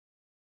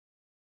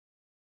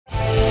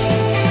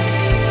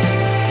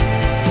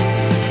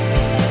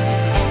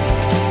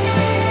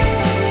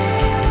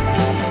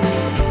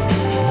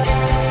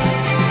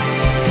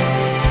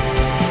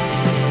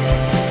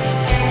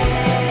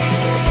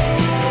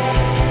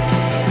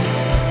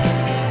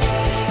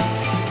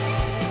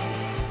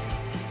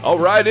All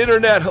right,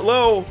 Internet,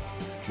 hello.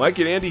 Mike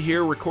and Andy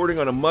here, recording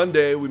on a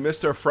Monday. We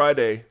missed our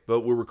Friday, but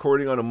we're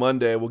recording on a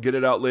Monday. We'll get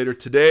it out later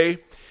today.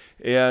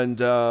 And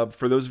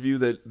for those of you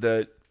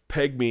that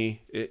peg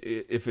me,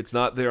 if it's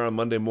not there on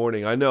Monday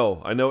morning, I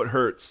know it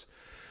hurts.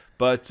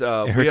 But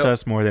it hurts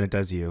us more than it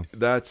does you.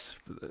 That's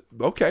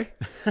okay.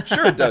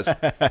 Sure it does.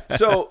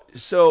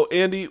 So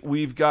Andy,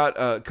 we've got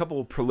a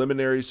couple of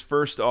preliminaries.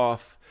 First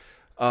off,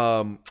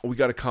 we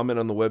got a comment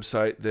on the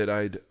website that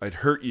I'd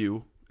hurt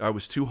you. I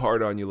was too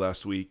hard on you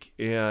last week,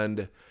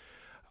 and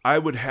I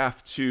would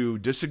have to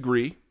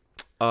disagree.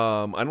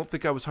 I don't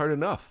think I was hard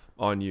enough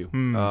on you,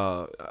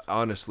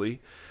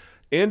 honestly.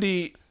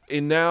 Andy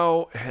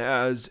now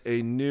has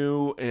a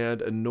new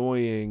and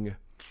annoying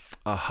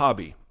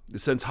hobby.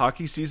 Since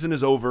hockey season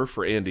is over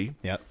for Andy.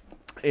 Yep.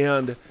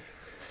 And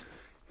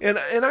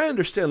I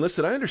understand.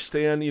 Listen, I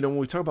understand. When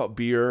we talk about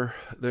beer,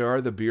 there are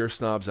the beer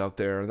snobs out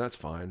there, and that's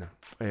fine.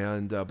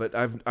 And but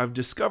I've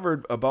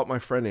discovered about my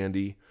friend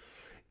Andy,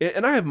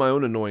 and I have my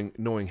own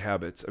annoying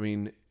habits. I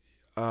mean,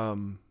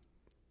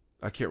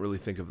 I can't really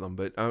think of them,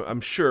 but I'm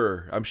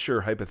sure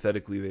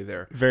hypothetically they're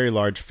there. Very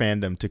large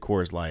fandom to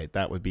Coors Light.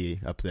 That would be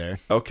up there.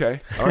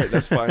 Okay. All right.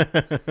 That's fine.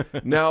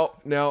 Now,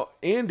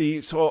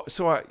 Andy,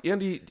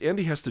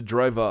 Andy has to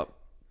drive up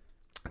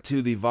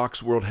to the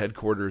Vox World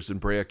headquarters in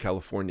Brea,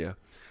 California.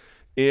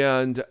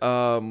 And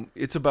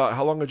it's about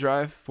how long a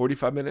drive?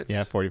 45 minutes?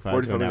 Yeah, 45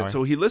 minutes. Hour.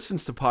 So he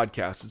listens to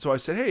podcasts. And so I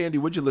said, hey, Andy,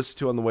 what'd you listen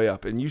to on the way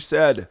up? And you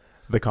said...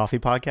 The Coffee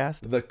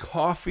Podcast? The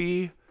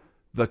Coffee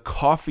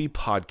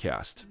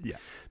Podcast. Yeah.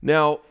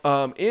 Now,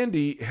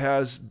 Andy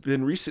has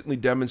been recently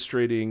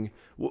demonstrating,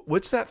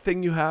 what's that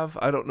thing you have?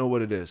 I don't know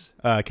what it is.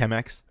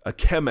 Chemex. A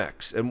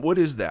Chemex. And what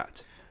is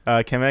that?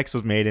 Chemex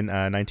was made in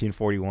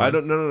 1941. I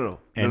don't know.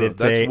 And no,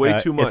 that's way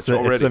too much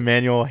already. It's a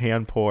manual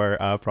hand pour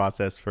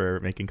process for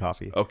making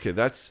coffee. Okay,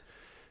 that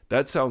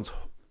sounds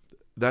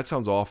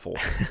awful.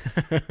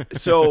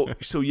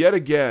 So yet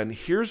again,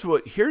 here's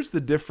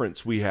the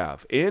difference we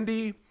have.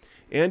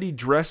 Andy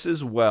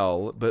dresses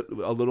well, but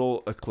a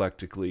little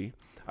eclectically.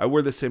 I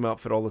wear the same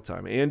outfit all the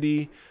time.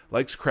 Andy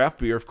likes craft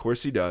beer, of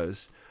course he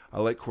does.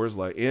 I like Coors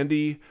Light.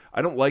 Andy,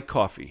 I don't like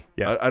coffee.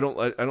 Yeah. I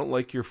don't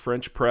like your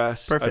French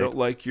press. Perfect. I don't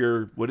like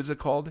your, what is it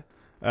called?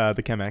 The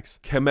Chemex.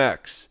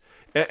 Chemex.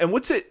 And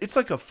what's it? It's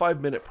like a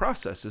 5-minute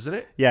process, isn't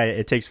it? Yeah,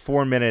 it takes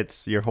 4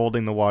 minutes. You're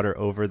holding the water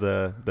over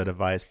the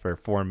device for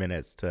 4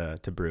 minutes to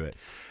brew it.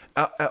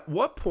 At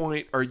what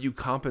point are you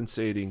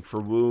compensating for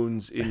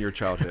wounds in your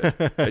childhood?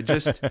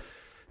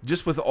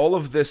 Just with all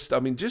of this, I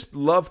mean, just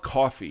love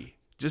coffee.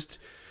 Just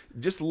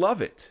love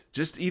it.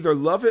 Just either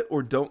love it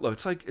or don't love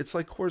it. It's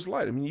like Coors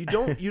Light. I mean, you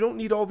don't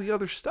need all the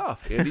other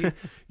stuff, Andy.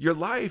 Your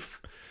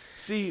life.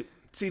 See,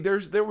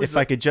 there was. If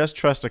I could just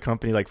trust a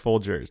company like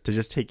Folgers to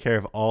just take care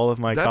of all of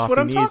my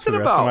coffee needs for the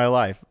rest about. of my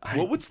life.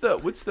 What's the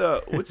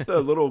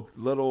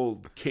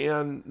little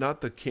can?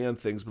 Not the can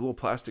things, but little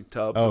plastic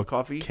tubs of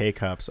coffee. K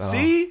cups. Oh,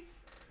 See,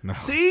 no.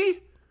 See,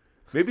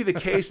 maybe the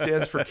K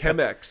stands for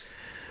Chemex,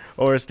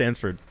 or it stands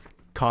for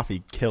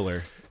Coffee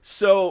Killer.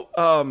 So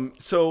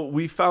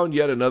we found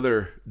yet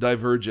another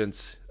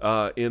divergence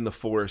in the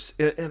force,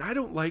 and I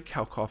don't like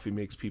how coffee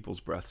makes people's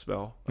breath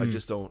smell. I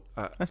just don't.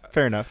 That's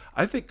fair enough.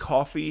 I think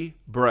coffee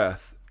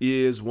breath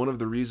is one of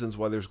the reasons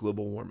why there's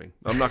global warming.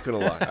 I'm not going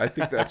to lie. I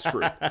think that's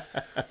true.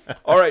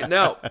 All right,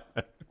 now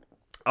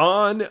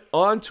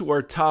on to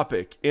our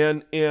topic,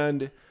 and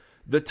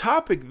the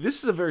topic.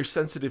 This is a very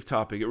sensitive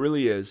topic. It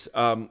really is,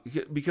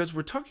 because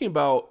we're talking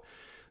about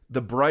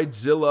the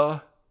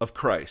Bridezilla of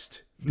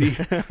Christ.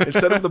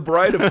 Instead of the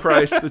bride of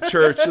Christ, the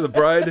church, the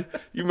bride.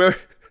 You remember?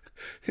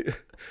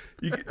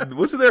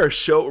 Wasn't there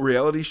a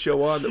reality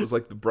show on that was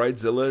like the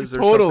Bridezillas or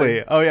totally.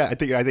 something? Oh yeah, I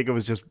think it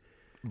was just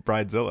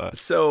Bridezilla.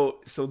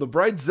 So the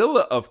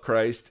Bridezilla of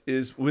Christ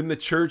is when the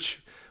church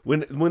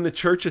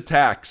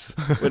attacks,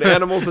 when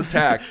animals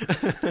attack,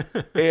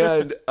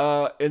 and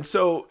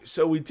so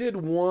we did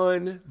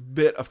one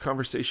bit of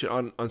conversation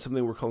on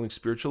something we're calling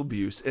spiritual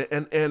abuse,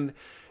 and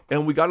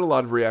we got a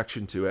lot of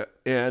reaction to it.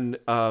 And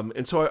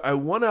so I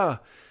want to,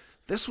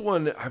 this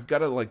one, I've got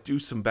to like do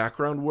some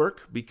background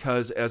work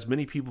because as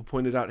many people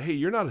pointed out, hey,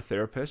 you're not a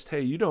therapist.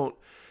 Hey, you don't,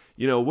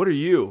 what are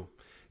you?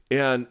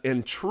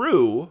 And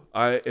true,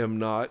 I am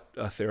not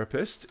a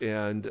therapist.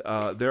 And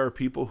there are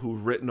people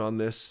who've written on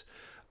this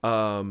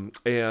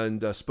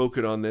and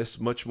spoken on this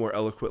much more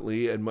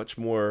eloquently and much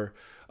more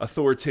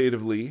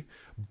authoritatively.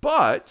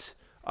 But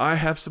I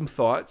have some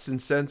thoughts,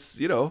 and since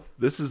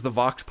this is the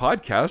Vox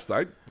podcast,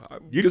 I'm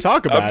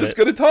just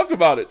going to talk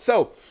about it.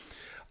 So,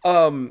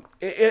 and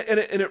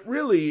it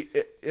really,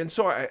 and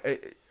so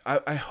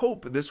I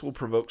hope this will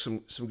provoke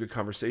some good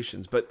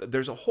conversations. But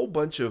there's a whole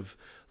bunch of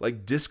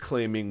like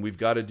disclaiming we've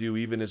got to do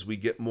even as we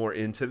get more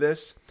into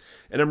this,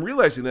 and I'm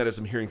realizing that as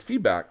I'm hearing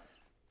feedback.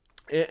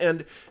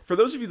 And for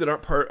those of you that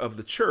aren't part of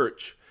the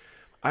church,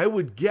 I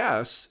would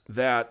guess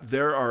that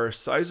there are a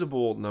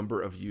sizable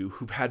number of you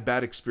who've had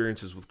bad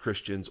experiences with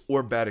Christians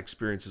or bad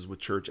experiences with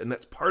church. And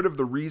that's part of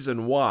the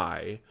reason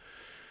why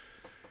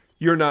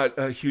you're not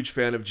a huge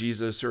fan of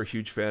Jesus or a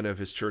huge fan of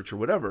his church or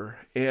whatever.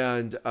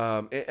 And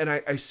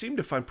I seem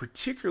to find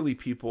particularly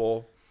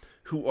people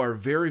who are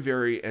very,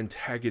 very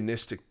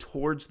antagonistic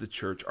towards the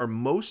church are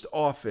most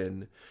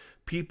often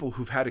people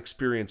who've had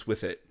experience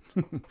with it.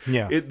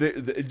 Yeah.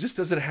 It just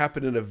doesn't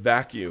happen in a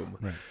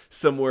vacuum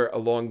somewhere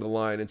along the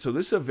line. And so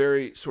this is a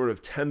very sort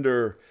of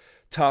tender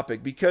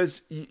topic,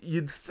 because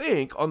you'd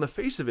think on the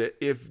face of it,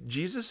 if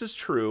Jesus is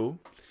true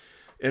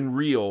and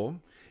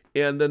real,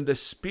 and then the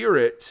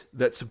spirit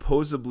that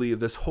supposedly,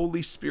 this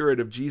Holy Spirit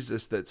of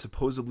Jesus that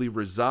supposedly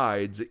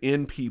resides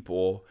in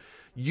people,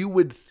 you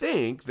would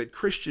think that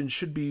Christians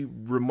should be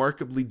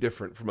remarkably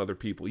different from other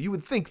people. You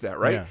would think that,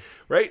 right? Yeah.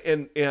 Right?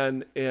 And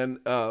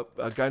a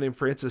guy named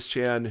Francis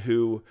Chan,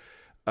 who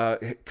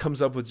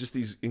comes up with just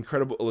these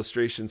incredible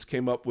illustrations,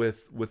 came up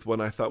with one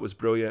I thought was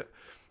brilliant,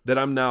 that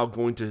I'm now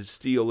going to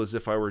steal as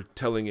if I were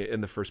telling it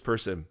in the first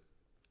person.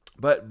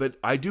 But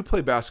I do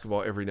play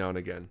basketball every now and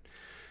again.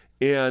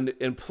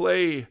 And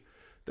play,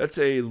 that's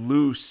a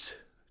loose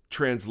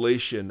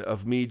translation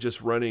of me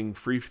just running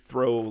free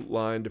throw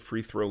line to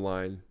free throw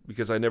line,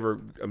 because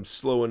I'm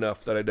slow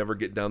enough that I never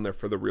get down there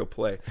for the real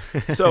play.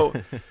 So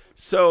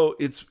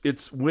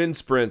it's wind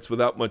sprints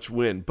without much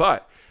wind.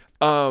 But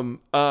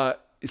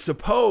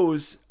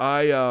suppose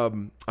I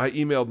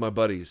emailed my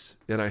buddies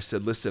and I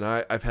said, listen,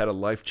 I've had a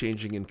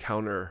life-changing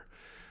encounter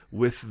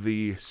with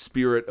the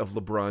spirit of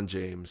LeBron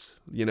James.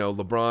 You know,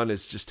 LeBron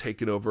has just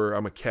taken over.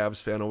 I'm a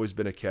Cavs fan, always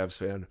been a Cavs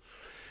fan.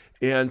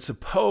 And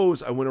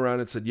suppose I went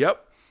around and said,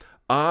 yep,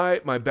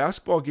 my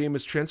basketball game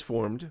is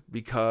transformed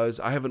because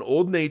I have an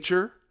old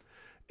nature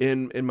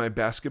in my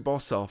basketball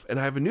self, and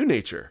I have a new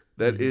nature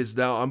that is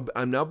now,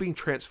 I'm now being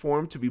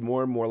transformed to be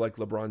more and more like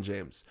LeBron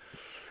James.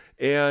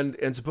 And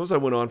suppose I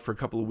went on for a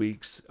couple of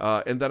weeks,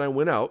 and then I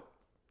went out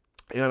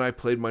and I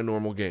played my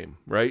normal game,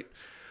 right?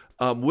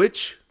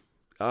 Which,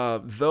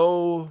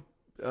 though,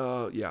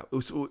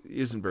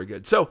 isn't very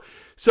good. So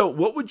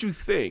what would you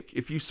think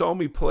if you saw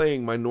me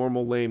playing my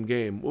normal lame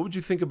game? What would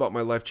you think about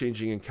my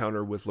life-changing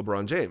encounter with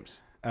LeBron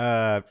James?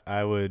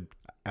 I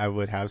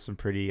would have some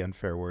pretty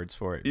unfair words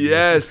for it.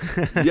 Yes,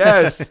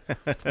 yes.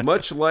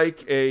 Much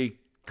like a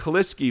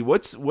Kaliski.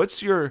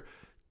 What's your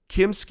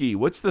Kimski?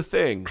 What's the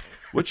thing?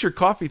 What's your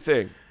coffee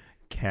thing?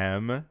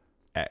 Chemex.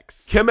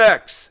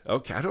 Chemex.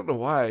 Okay, I don't know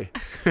why.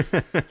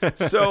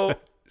 So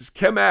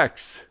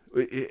Chemex.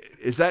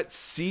 Is that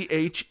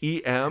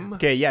CHEM?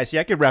 Okay, yeah, see,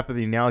 I could wrap up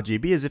the analogy.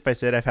 It'd be as if I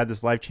said I've had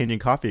this life-changing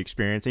coffee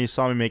experience, and you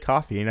saw me make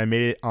coffee, and I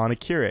made it on a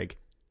Keurig.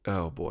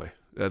 Oh, boy.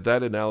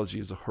 That analogy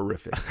is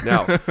horrific.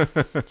 Now,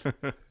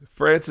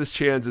 Francis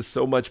Chan's is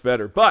so much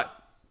better. But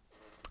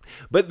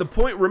the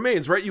point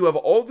remains, right? You have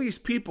all these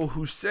people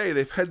who say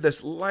they've had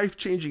this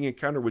life-changing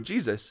encounter with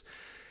Jesus,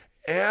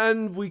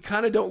 and we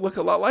kind of don't look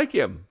a lot like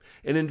him.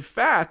 And in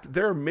fact,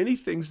 there are many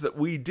things that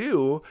we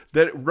do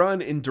that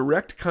run in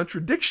direct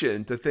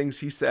contradiction to things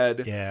he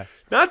said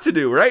not to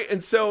do, right?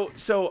 And so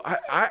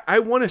I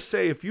want to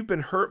say, if you've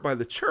been hurt by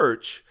the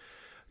church,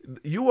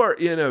 you are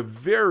in a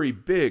very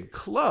big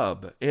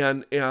club,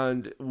 and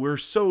we're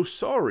so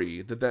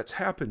sorry that that's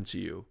happened to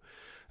you.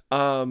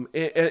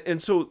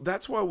 And so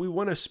that's why we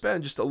want to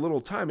spend just a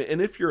little time.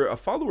 And if you're a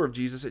follower of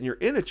Jesus and you're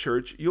in a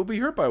church, you'll be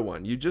hurt by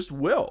one. You just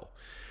will.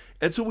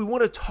 And so we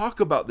want to talk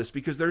about this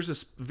because there's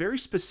this very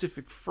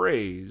specific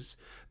phrase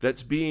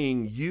that's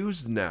being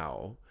used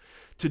now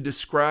to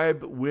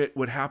describe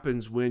what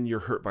happens when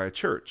you're hurt by a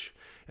church.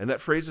 And that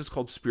phrase is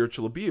called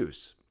spiritual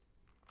abuse.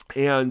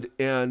 And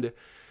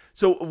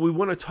so we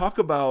want to talk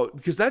about,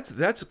 because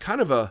that's kind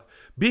of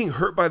being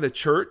hurt by the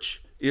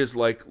church is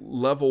like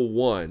level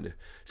 1.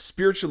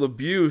 Spiritual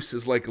abuse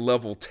is like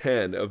level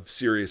 10 of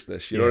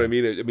seriousness. You know what I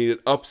mean?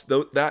 It ups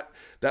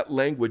that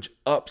language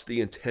ups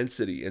the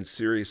intensity and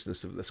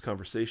seriousness of this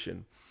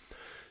conversation.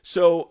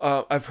 So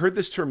I've heard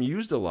this term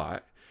used a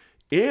lot,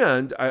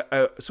 and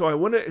so I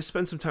want to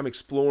spend some time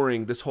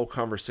exploring this whole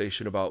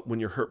conversation about when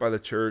you're hurt by the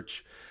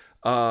church,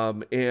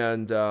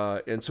 and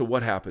so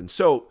what happens.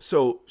 So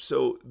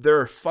there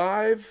are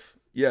 5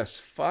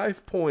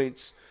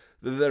 points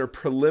that are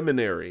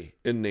preliminary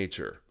in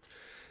nature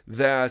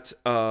that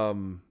I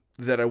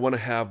want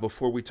to have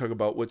before we talk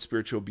about what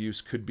spiritual abuse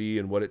could be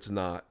and what it's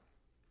not.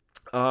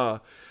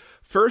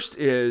 First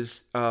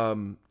is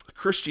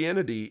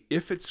Christianity,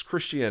 if it's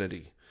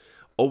Christianity,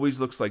 always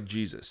looks like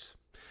Jesus.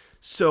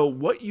 So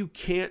what you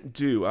can't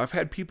do, I've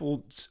had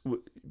people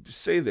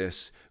say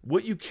this,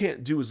 what you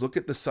can't do is look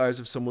at the size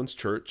of someone's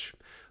church,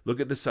 look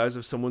at the size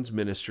of someone's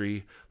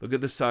ministry, look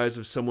at the size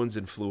of someone's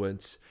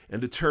influence,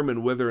 and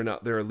determine whether or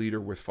not they're a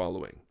leader worth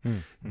following.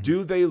 Mm-hmm.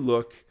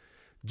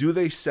 Do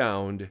they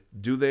sound,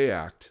 do they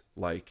act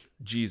like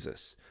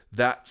Jesus?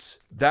 That's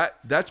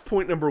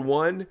point number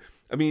 1.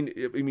 I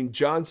mean,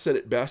 John said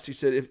it best. He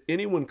said, if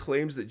anyone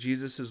claims that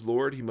Jesus is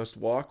Lord, he must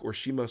walk, or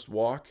she must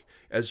walk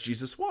as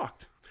Jesus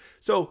walked.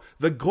 So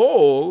the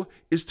goal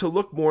is to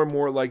look more and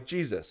more like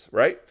Jesus,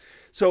 right?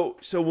 So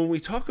when we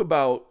talk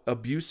about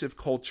abusive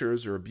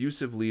cultures or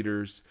abusive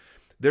leaders,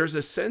 there's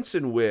a sense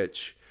in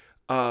which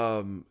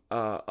the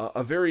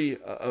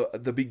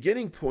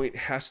beginning point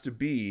has to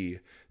be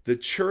the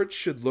church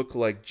should look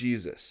like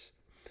Jesus.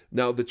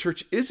 Now, the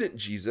church isn't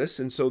Jesus,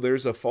 and so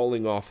there's a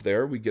falling off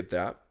there. We get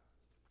that.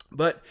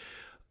 But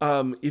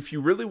if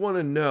you really want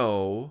to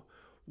know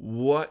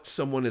what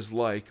someone is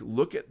like,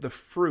 look at the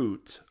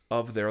fruit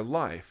of their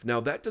life. Now,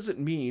 that doesn't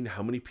mean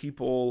how many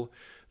people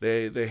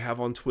they have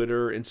on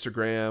Twitter,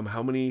 Instagram,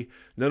 how many.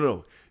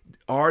 No.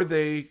 Are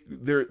they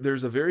there?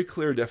 There's a very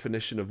clear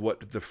definition of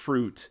what the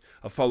fruit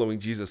of following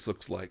Jesus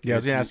looks like. Yeah,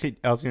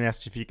 I was gonna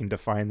ask if you can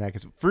define that,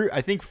 because fruit.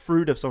 I think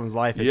fruit of someone's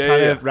life is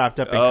kind of wrapped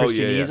up in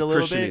Christianese a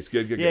little bit.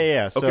 Good.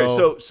 Yeah.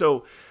 Okay,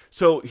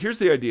 so here's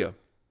the idea.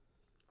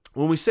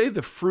 When we say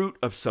the fruit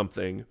of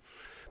something,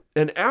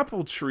 an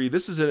apple tree.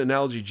 This is an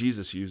analogy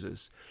Jesus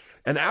uses.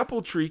 An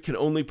apple tree can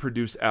only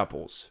produce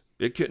apples.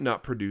 It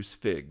cannot produce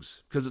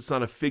figs because it's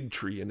not a fig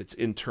tree in its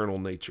internal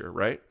nature,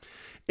 right?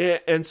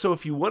 And so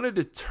if you wanted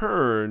to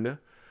turn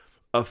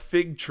a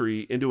fig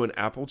tree into an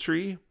apple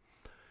tree,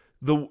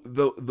 the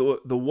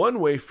one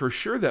way for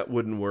sure that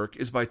wouldn't work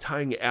is by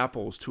tying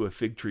apples to a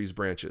fig tree's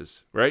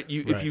branches, right?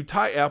 If you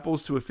tie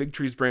apples to a fig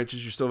tree's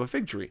branches, you still have a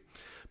fig tree,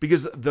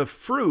 because the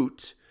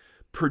fruit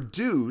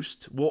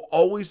produced will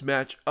always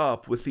match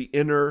up with the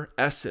inner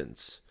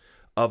essence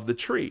of the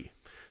tree.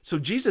 So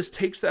Jesus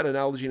takes that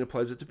analogy and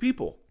applies it to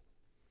people.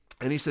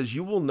 And he says,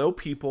 you will know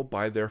people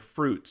by their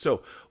fruit.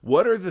 So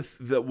what are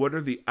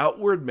the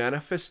outward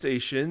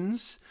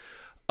manifestations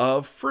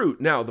of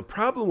fruit? Now, the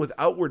problem with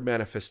outward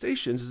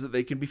manifestations is that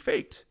they can be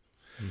faked,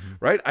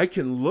 right? I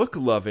can look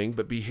loving,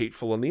 but be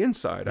hateful on the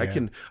inside.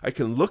 Yeah. I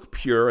can look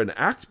pure and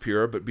act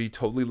pure, but be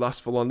totally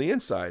lustful on the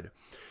inside.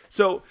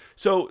 So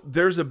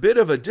there's a bit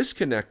of a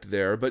disconnect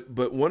there,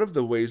 but one of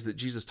the ways that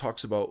Jesus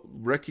talks about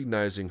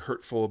recognizing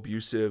hurtful,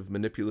 abusive,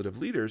 manipulative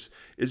leaders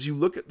is you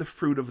look at the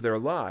fruit of their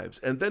lives.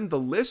 And then the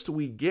list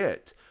we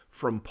get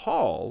from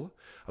Paul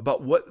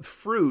about what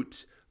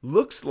fruit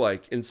looks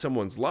like in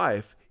someone's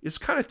life is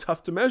kind of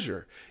tough to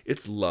measure.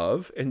 It's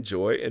love and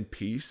joy and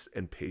peace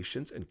and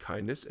patience and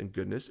kindness and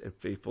goodness and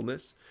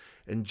faithfulness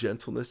and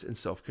gentleness and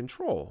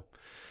self-control.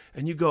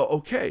 And you go,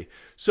 okay,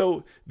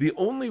 so the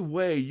only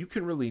way you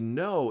can really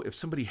know if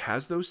somebody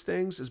has those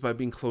things is by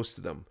being close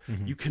to them.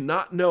 Mm-hmm. You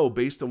cannot know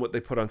based on what they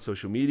put on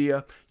social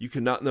media. You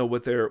cannot know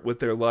what they're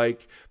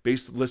like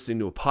based on listening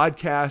to a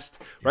podcast,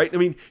 right? I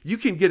mean, you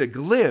can get a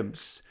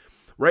glimpse,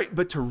 right?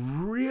 But to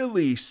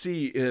really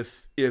see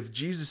if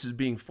Jesus is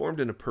being formed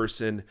in a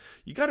person,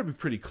 you got to be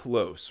pretty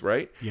close,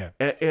 right? Yeah.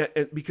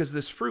 And because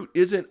this fruit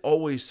isn't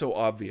always so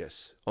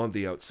obvious on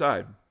the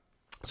outside.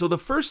 So the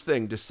first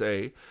thing to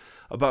say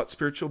about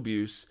spiritual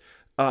abuse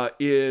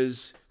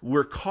is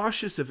we're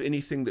cautious of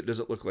anything that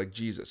doesn't look like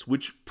Jesus,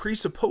 which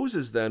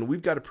presupposes then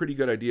we've got a pretty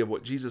good idea of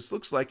what Jesus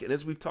looks like. And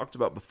as we've talked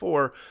about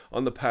before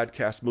on the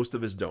podcast, most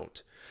of us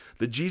don't.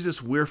 The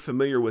Jesus we're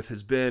familiar with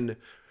has been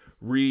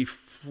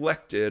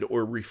reflected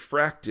or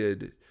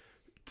refracted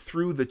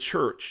through the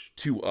church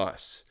to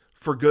us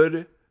for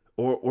good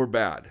or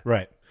bad.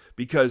 Right.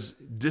 Because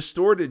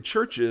distorted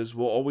churches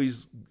will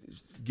always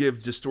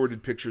give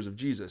distorted pictures of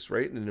Jesus,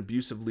 right? And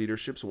abusive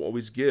leaderships will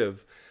always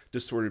give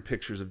distorted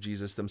pictures of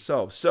Jesus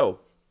themselves.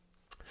 So,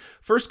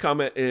 first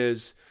comment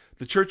is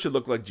the church should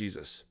look like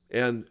Jesus.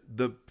 And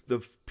the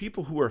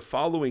people who are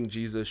following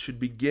Jesus should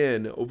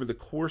begin over the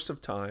course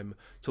of time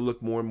to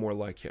look more and more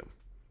like him,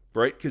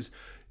 right? Because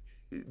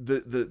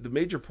the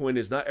major point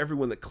is not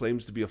everyone that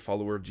claims to be a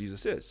follower of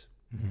Jesus is.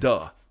 Mm-hmm.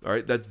 Duh. All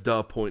right, that's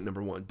duh point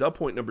number one. Duh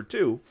point number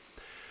two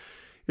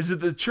is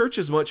that the church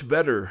is much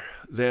better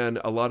than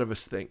a lot of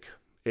us think.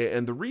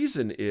 And the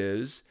reason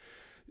is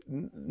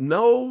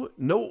no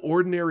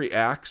ordinary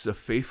acts of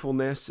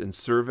faithfulness and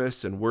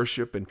service and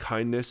worship and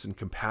kindness and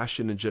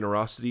compassion and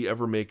generosity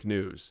ever make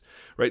news,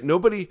 right?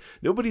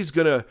 Nobody's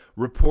going to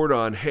report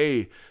on,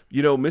 hey,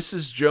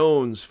 Mrs.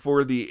 Jones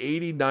for the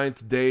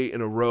 89th day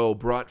in a row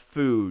brought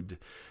food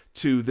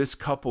to this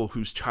couple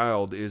whose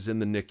child is in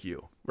the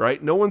NICU,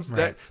 right? No one's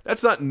right.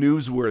 That's not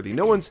newsworthy.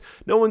 No one's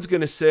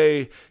going to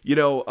say,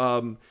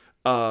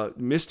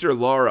 Mr.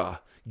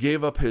 Lara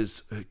gave up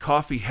his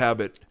coffee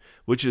habit,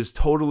 which is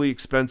totally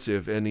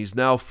expensive, and he's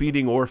now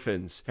feeding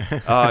orphans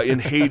in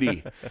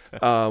Haiti,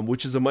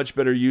 which is a much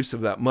better use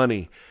of that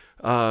money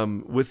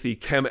with the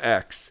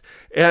ChemX,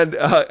 and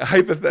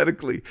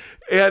hypothetically.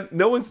 And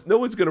no one's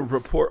going to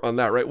report on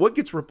that, right? What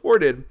gets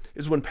reported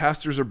is when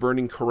pastors are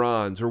burning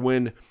Qurans, or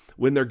when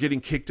they're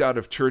getting kicked out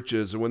of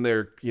churches, or when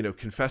they're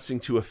confessing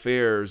to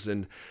affairs,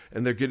 and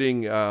they're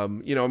getting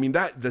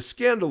that the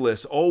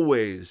scandalous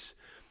always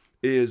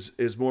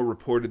is more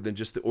reported than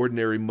just the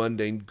ordinary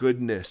mundane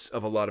goodness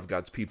of a lot of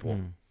God's people.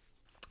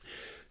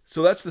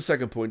 So that's the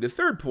second point. The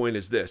third point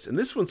is this, and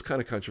this one's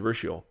kind of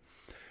controversial.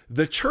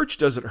 The church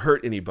doesn't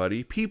hurt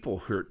anybody. People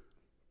hurt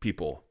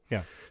people.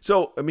 Yeah.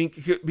 So,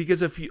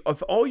 because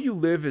if all you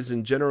live is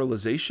in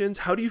generalizations,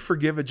 how do you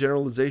forgive a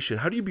generalization?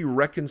 How do you be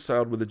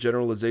reconciled with a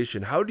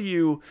generalization? How do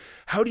you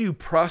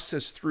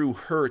process through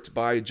hurt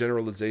by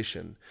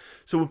generalization?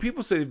 So when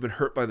people say they've been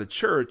hurt by the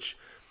church,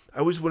 I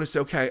always want to say,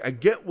 okay, I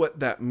get what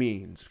that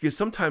means, because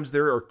sometimes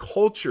there are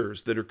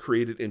cultures that are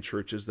created in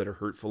churches that are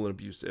hurtful and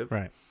abusive.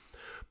 Right.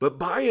 But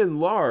by and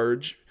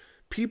large,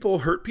 people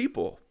hurt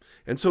people.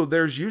 And so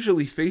there's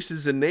usually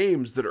faces and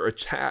names that are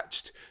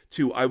attached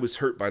to I was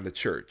hurt by the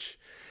church.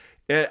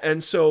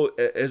 And so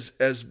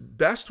as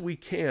best we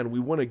can, we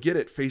want to get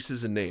at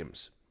faces and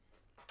names,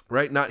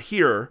 right? Not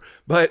here,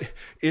 but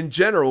in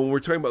general, when we're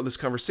talking about this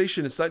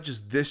conversation, it's not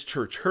just this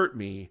church hurt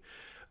me.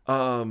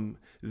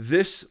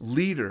 This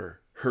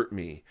leader hurt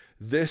me.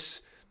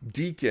 This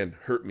deacon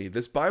hurt me.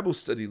 This Bible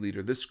study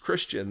leader, this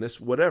Christian,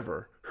 this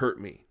whatever hurt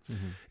me.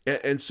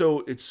 And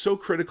so it's so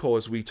critical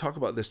as we talk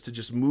about this to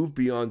just move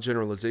beyond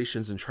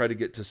generalizations and try to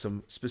get to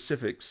some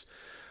specifics.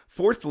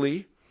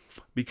 Fourthly,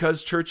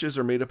 because churches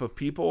are made up of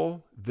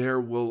people, there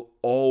will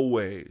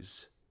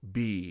always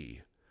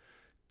be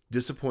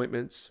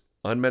disappointments,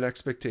 unmet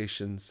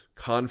expectations,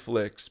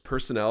 conflicts,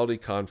 personality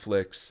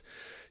conflicts,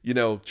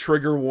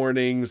 trigger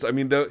warnings. I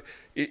mean, there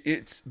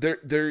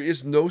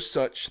is no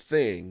such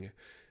thing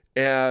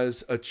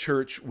as a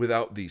church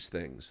without these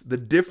things. The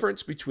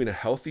difference between a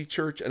healthy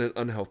church and an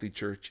unhealthy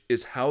church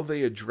is how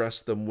they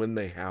address them when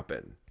they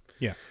happen.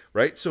 Yeah.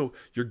 Right? So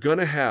you're going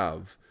to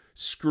have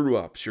screw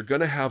ups. You're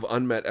going to have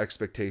unmet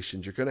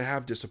expectations. You're going to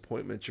have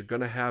disappointments. You're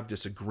going to have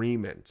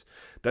disagreement.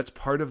 That's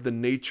part of the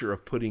nature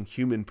of putting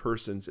human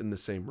persons in the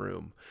same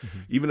room.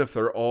 Even if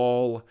they're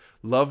all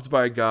loved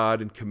by God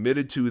and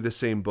committed to the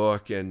same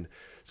book and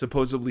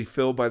supposedly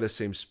filled by the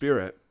same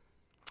Spirit,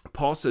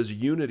 Paul says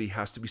unity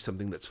has to be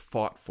something that's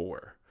fought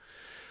for.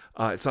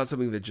 It's not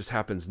something that just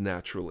happens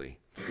naturally.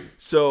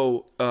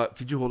 So,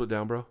 could you hold it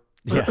down, bro?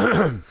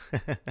 Yeah.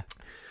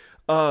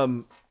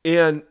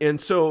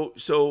 And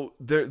so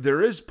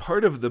there is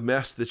part of the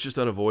mess that's just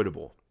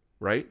unavoidable,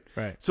 right?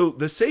 Right. So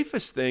the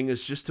safest thing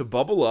is just to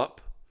bubble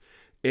up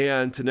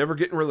and to never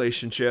get in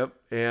relationship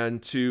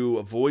and to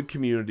avoid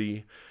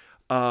community.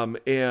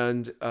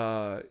 And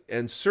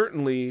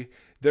certainly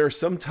there are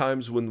some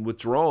times when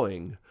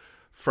withdrawing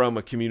from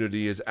a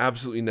community is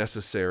absolutely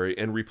necessary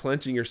and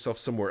replanting yourself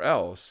somewhere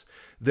else.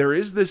 There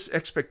is this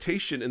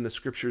expectation in the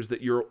scriptures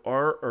that you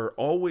are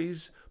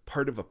always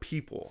part of a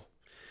people.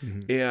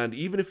 And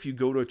even if you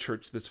go to a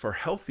church that's far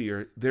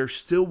healthier, there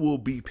still will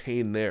be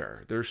pain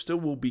there. There still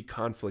will be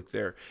conflict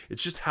there.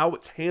 It's just how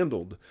it's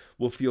handled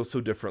will feel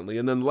so differently.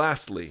 And then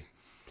lastly,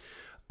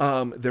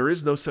 there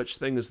is no such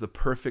thing as the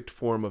perfect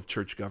form of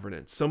church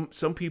governance.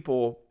 Some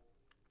people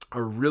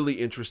are really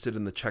interested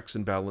in the checks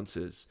and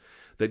balances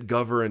that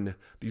govern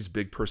these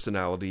big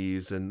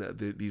personalities and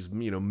these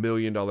 $1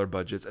 million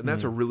budgets. And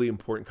that's a really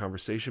important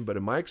conversation. But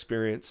in my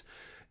experience,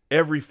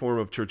 every form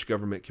of church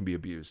government can be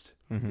abused.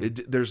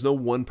 There's no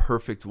one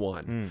perfect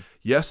one.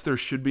 Yes, there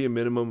should be a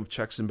minimum of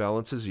checks and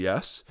balances.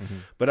 Yes.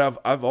 But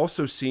I've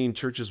also seen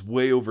churches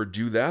way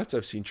overdo that.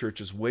 I've seen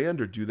churches way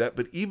underdo that.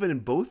 But even in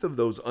both of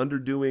those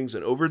underdoings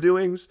and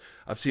overdoings,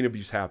 I've seen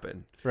abuse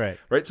happen. Right.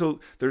 Right. So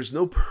there's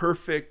no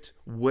perfect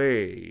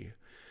way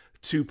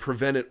to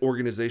prevent it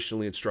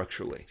organizationally and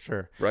structurally.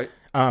 Sure. Right.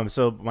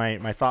 So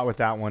my thought with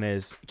that one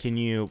is, can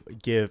you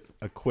give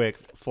a quick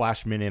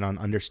flash minute on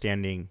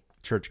understanding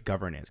church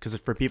governance? Because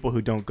for people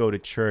who don't go to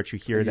church, you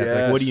hear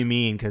that, like, what do you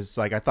mean? Because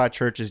I thought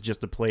church is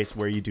just a place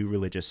where you do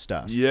religious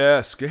stuff.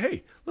 Yes.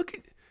 Hey, look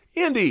at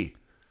Andy.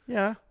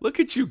 Yeah. Look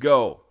at you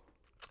go.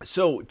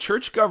 So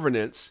church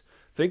governance,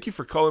 thank you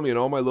for calling me in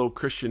all my little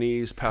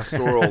Christianese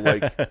pastoral,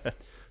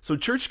 so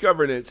church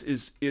governance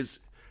is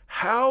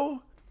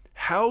how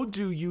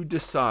do you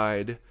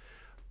decide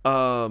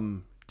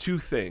two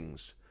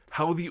things: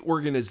 how the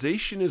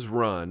organization is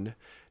run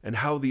and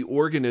how the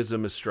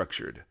organism is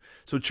structured.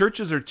 So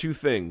churches are two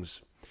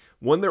things.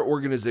 One, they're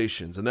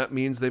organizations, and that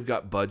means they've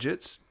got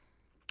budgets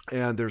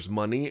and there's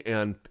money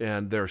and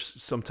there's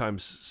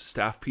sometimes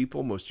staff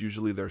people. Most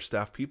usually they're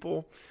staff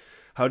people.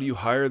 How do you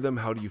hire them?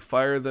 How do you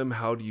fire them?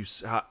 How do you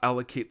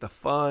allocate the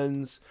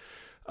funds?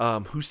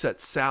 Who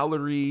sets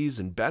salaries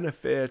and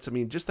benefits? I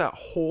mean, just that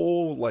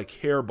whole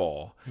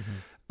hairball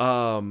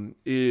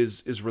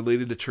is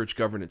related to church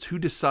governance. Who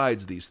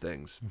decides these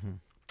things?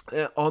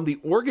 On the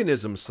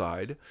organism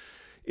side,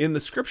 in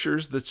the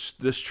scriptures,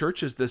 this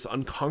church is this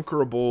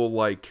unconquerable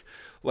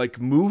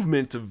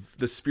movement of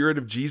the Spirit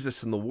of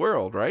Jesus in the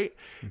world, right?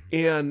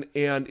 And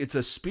it's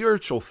a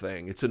spiritual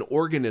thing. It's an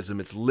organism.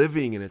 It's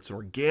living and it's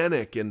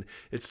organic and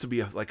it's to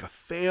be like a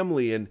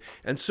family.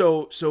 And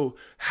so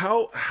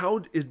how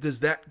does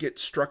that get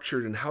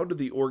structured, and how do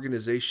the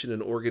organization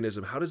and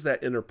organism, how does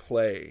that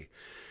interplay?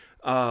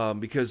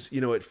 Because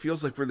it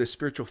feels like we're this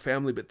spiritual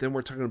family, but then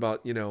we're talking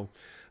about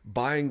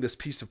buying this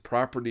piece of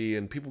property,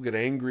 and people get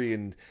angry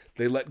and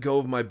they let go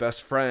of my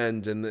best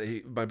friend,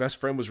 and my best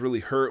friend was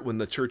really hurt when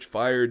the church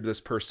fired this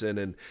person.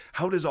 And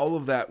how does all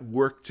of that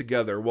work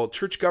together? Well,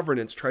 church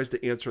governance tries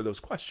to answer those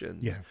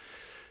questions. Yeah.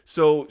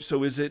 So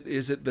is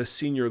it the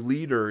senior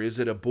leader? Is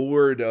it a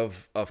board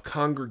of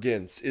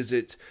congregants? Is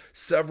it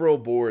several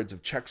boards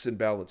of checks and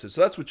balances?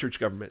 So that's what church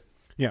government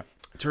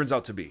turns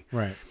out to be.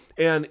 Right.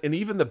 And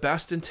even the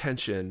best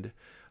intentioned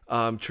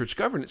church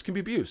governance can be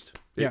abused.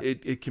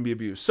 It can be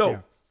abused.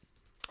 So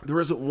there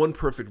isn't one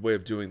perfect way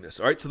of doing this.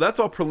 All right. So that's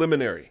all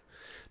preliminary.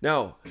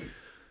 Now,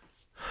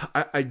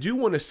 I do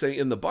want to say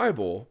in the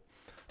Bible,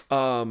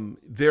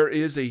 there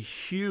is a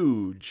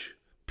huge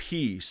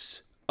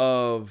piece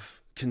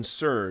of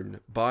concern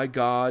by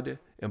God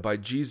and by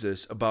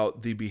Jesus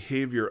about the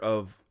behavior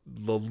of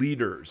the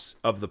leaders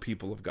of the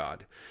people of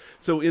God.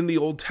 So in the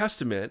Old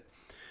Testament,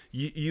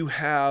 you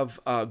have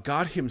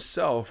God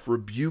himself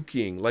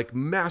rebuking, like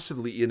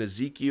massively in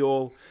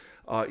Ezekiel,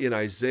 in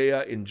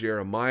Isaiah, in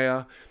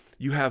Jeremiah.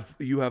 You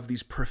have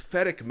these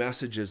prophetic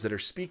messages that are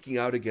speaking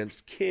out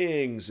against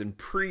kings and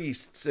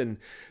priests and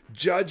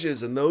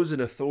judges and those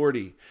in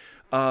authority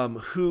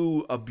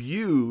who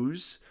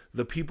abuse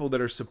the people that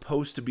are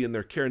supposed to be in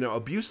their care. Now,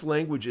 abuse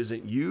language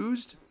isn't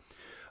used,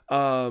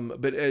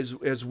 but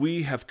as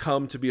we have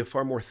come to be a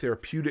far more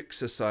therapeutic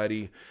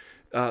society,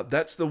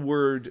 that's the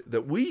word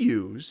that we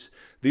use.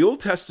 The Old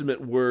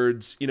Testament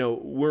words,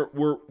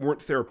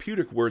 weren't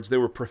therapeutic words; they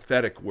were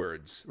prophetic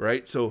words,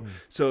 right? So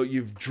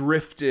you've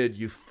drifted,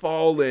 you've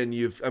fallen,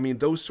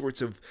 those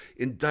sorts of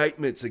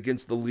indictments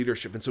against the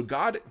leadership. And so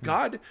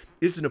God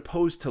isn't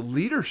opposed to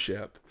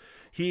leadership.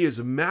 He is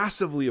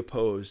massively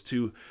opposed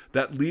to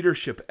that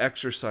leadership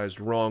exercised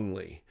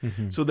wrongly.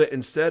 So that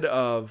instead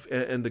of,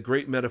 and the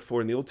great metaphor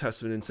in the Old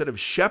Testament, instead of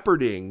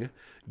shepherding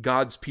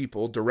God's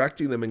people,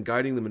 directing them and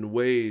guiding them in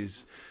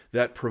ways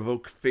that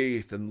provoke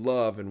faith and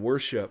love and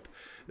worship,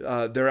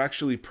 they're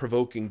actually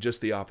provoking just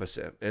the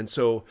opposite. And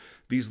so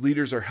these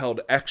leaders are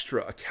held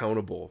extra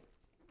accountable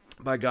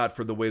by God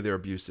for the way they're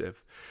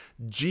abusive.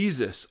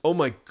 Jesus, oh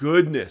my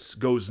goodness,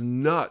 goes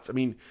nuts. I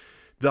mean,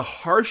 the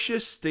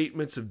harshest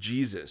statements of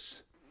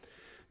Jesus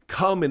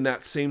come in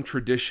that same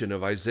tradition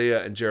of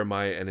Isaiah and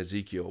Jeremiah and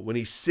Ezekiel. When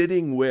he's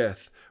sitting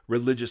with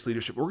religious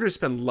leadership, we're going to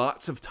spend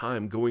lots of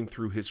time going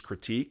through his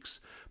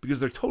critiques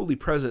because they're totally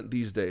present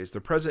these days. They're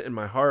present in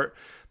my heart.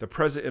 They're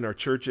present in our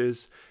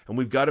churches. And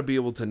we've got to be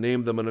able to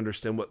name them and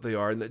understand what they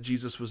are, and that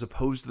Jesus was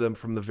opposed to them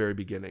from the very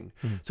beginning.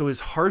 So his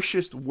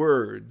harshest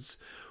words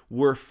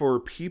were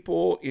for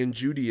people in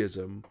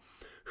Judaism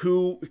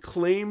who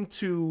claimed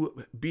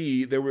to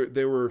be, there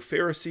were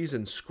Pharisees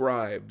and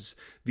scribes.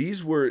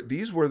 These were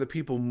the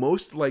people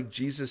most like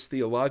Jesus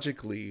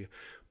theologically,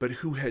 but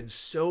who had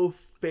so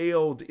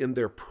failed in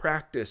their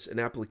practice and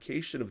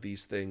application of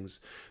these things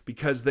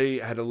because they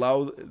had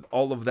allowed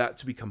all of that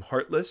to become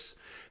heartless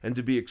and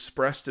to be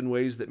expressed in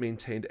ways that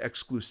maintained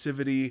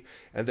exclusivity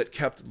and that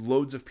kept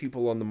loads of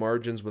people on the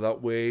margins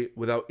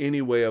without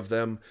any way of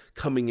them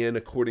coming in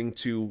according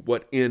to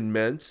what in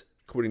meant,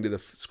 according to the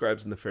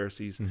scribes and the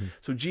Pharisees.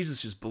 So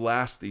Jesus just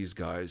blasts these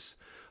guys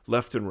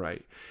left and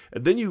right.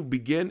 And then you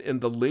begin in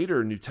the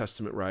later New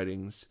Testament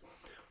writings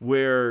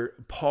where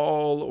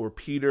Paul or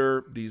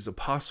Peter, these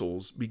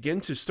apostles, begin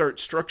to start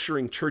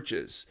structuring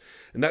churches.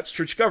 And that's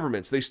church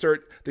governments. They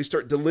start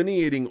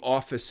delineating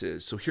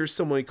offices. So here's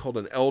somebody called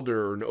an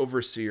elder or an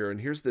overseer, and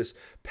here's this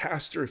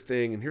pastor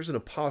thing, and here's an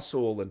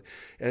apostle,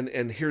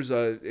 and here's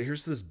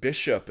this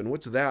bishop, and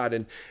what's that?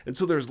 And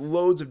so there's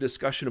loads of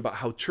discussion about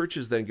how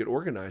churches then get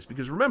organized.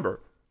 Because remember,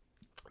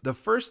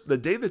 the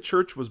day the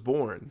church was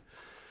born,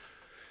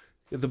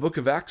 the book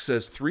of Acts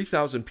says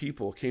 3,000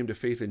 people came to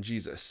faith in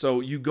Jesus. So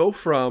you go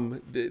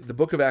from, the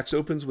book of Acts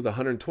opens with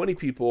 120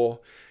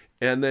 people,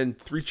 and then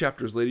 3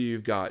 chapters later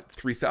you've got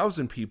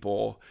 3,000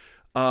 people.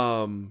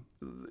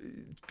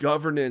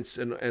 Governance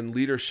and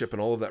leadership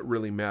and all of that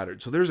really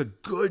mattered. So there's a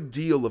good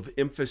deal of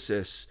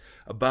emphasis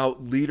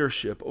about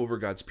leadership over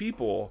God's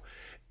people,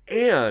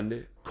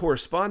 and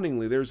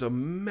correspondingly there's a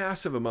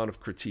massive amount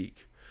of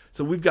critique.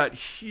 So we've got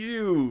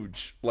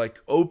huge,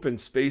 open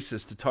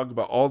spaces to talk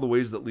about all the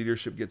ways that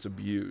leadership gets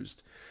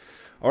abused.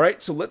 All right,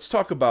 so let's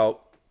talk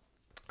about,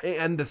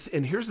 and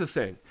here's the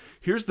thing.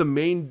 Here's the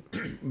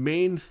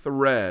main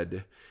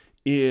thread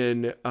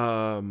in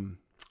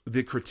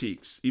the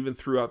critiques, even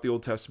throughout the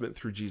Old Testament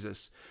through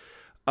Jesus.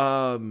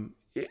 And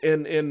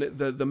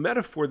the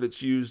metaphor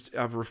that's used,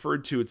 I've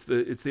referred to, it's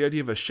the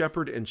idea of a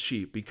shepherd and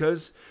sheep.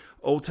 Because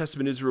Old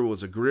Testament Israel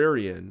was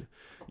agrarian,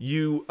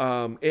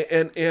 and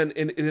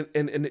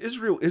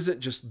Israel isn't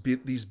just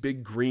these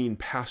big green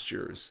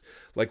pastures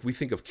like we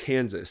think of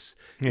Kansas.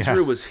 Yeah.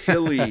 Israel was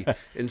hilly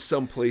in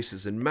some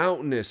places and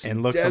mountainous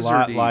and looks deserty. A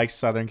lot like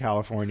Southern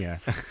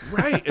California.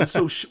 Right. And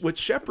so what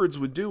shepherds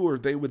would do, or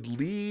they would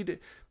lead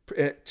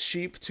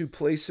sheep to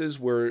places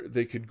where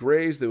they could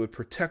graze. They would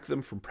protect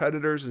them from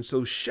predators. And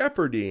so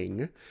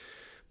shepherding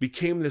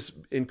became this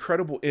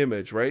incredible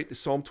image, right?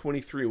 Psalm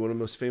 23, one of the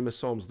most famous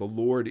Psalms, the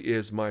Lord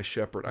is my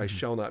shepherd. I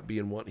shall not be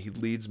in want. He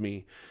leads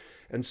me,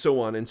 and so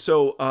on. And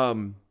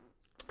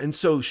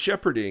so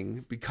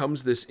shepherding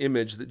becomes this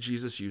image that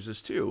Jesus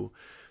uses too,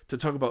 to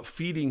talk about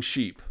feeding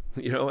sheep,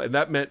 and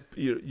that meant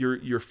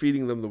you're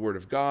feeding them the word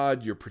of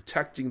God, you're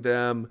protecting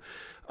them,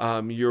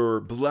 you're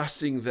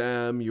blessing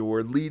them,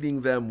 you're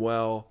leading them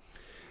well.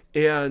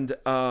 And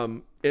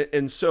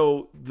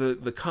so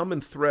the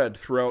common thread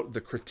throughout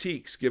the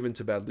critiques given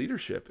to bad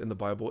leadership in the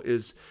Bible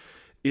is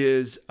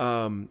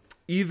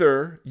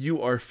either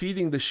you are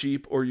feeding the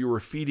sheep or you are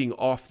feeding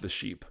off the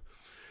sheep.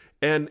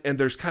 And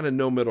there's kind of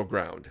no middle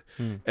ground.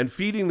 And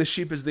feeding the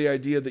sheep is the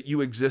idea that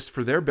you exist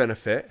for their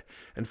benefit,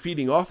 and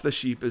feeding off the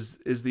sheep is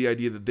the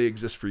idea that they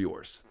exist for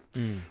yours.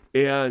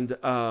 And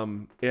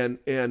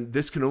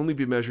this can only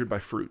be measured by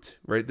fruit,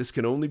 right? This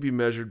can only be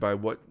measured by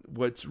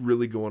what's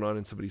really going on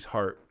in somebody's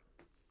heart,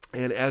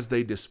 and as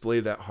they display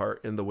that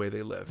heart in the way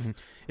they live.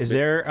 Is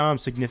there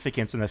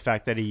significance in the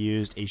fact that he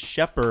used a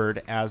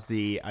shepherd as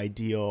the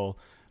ideal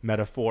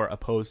metaphor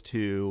opposed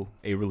to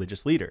a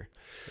religious leader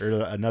or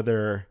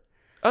another?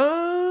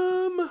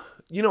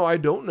 I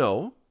don't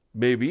know.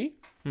 Maybe.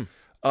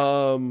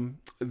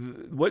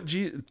 What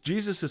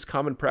Jesus's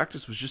common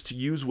practice was just to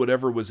use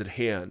whatever was at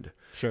hand.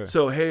 Sure.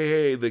 So,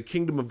 hey, the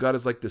kingdom of God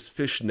is like this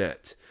fish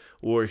net,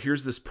 or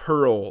here's this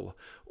pearl,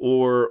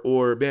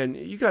 or man,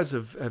 you guys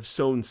have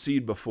sown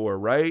seed before,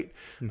 right?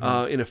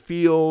 In a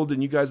field,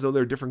 and you guys know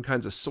there are different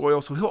kinds of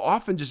soil. So he'll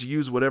often just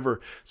use whatever.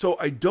 So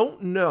I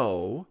don't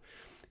know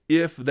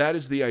if that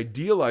is the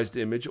idealized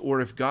image, or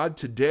if God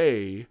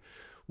today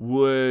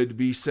would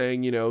be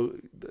saying,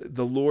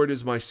 the Lord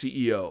is my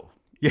CEO.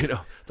 The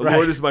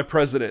Lord is my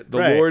president. The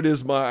Lord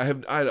is my,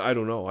 I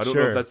don't know. I don't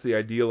know if that's the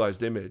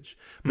idealized image,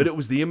 but it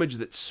was the image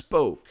that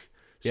spoke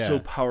so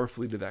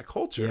powerfully to that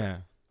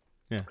culture.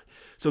 Yeah.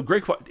 So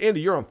great.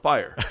 Andy, you're on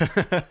fire.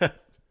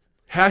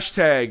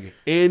 Hashtag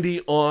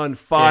Andy on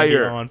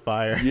fire. Andy on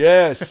fire.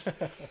 Yes.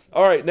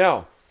 All right.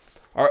 Now,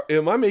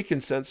 am I making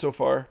sense so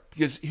far?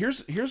 Because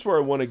here's where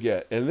I want to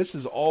get, and this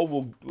is all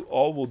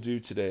we'll do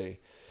today,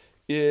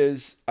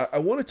 is I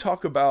want to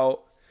talk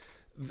about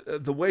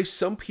the way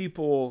some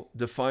people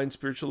define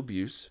spiritual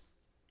abuse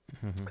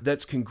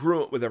that's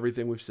congruent with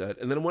everything we've said.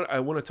 And then I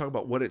want to talk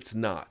about what it's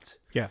not.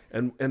 Yeah.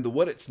 And the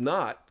what it's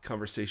not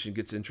conversation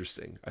gets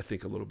interesting, I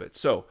think, a little bit.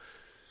 So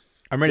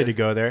I'm ready to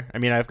go there. I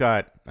mean, I've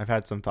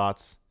had some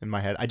thoughts in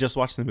my head. I just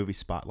watched the movie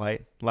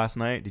Spotlight last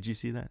night. Did you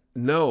see that?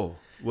 No.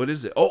 What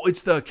is it? Oh,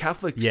 it's the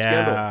Catholic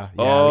scandal. Yeah,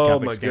 oh, the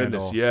Catholic my scandal.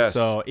 goodness. Yes.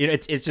 So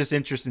it's just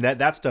interesting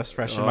that stuff's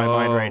fresh in my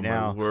mind right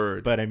now. My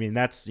word. But I mean,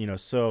 that's,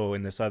 so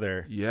in this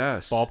other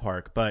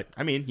ballpark. But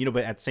I mean,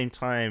 but at the same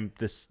time,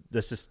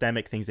 the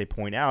systemic things they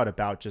point out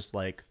about just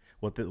like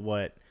what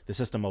the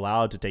system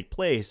allowed to take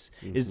place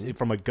is,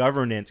 from a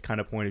governance kind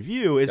of point of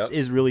view,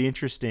 is really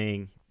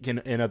interesting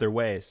in other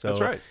ways. So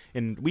that's right.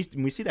 And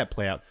we see that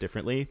play out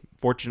differently.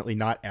 Fortunately,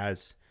 not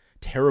as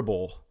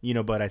terrible,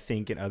 but I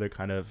think in other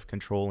kind of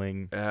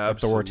controlling,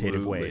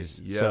 authoritative ways.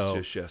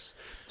 Yes.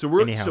 So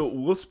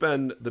we'll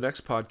spend the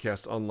next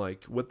podcast on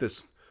like what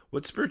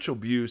spiritual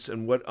abuse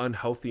and what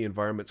unhealthy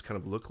environments kind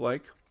of look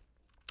like,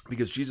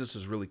 because Jesus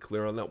is really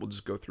clear on that. We'll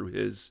just go through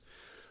his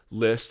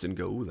list and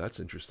go, ooh,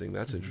 that's interesting.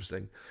 That's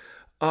interesting.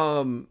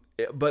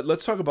 But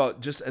let's talk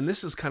about and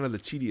this is kind of the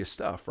tedious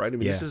stuff, right? I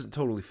mean, this isn't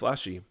totally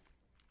flashy,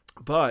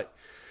 but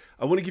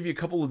I want to give you a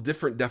couple of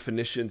different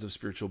definitions of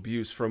spiritual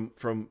abuse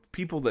from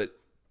people that,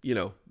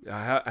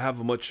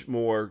 have a much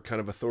more kind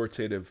of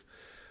authoritative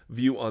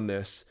view on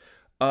this.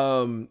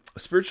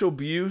 Spiritual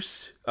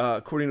abuse,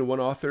 according to one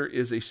author,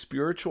 is a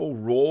spiritual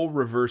role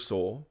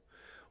reversal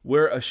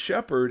where a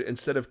shepherd,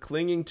 instead of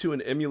clinging to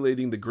and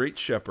emulating the great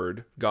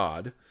shepherd,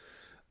 God,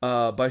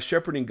 by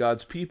shepherding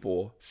God's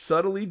people,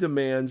 subtly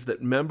demands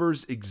that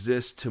members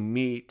exist to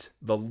meet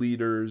the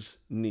leader's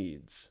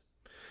needs.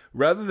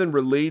 Rather than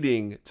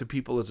relating to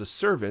people as a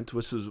servant,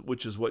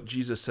 which is what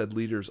Jesus said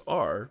leaders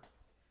are,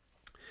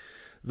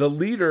 the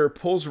leader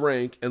pulls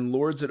rank and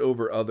lords it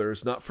over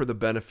others, not for the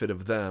benefit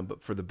of them,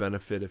 but for the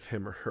benefit of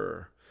him or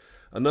her.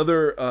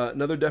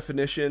 Another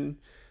definition: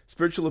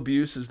 spiritual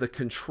abuse is the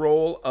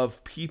control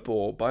of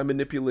people by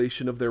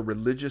manipulation of their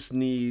religious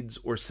needs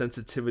or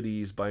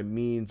sensitivities by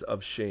means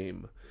of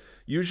shame.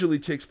 Usually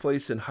takes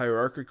place in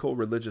hierarchical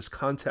religious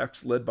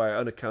contexts led by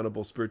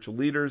unaccountable spiritual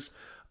leaders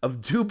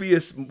of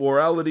dubious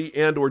morality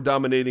and or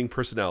dominating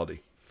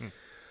personality.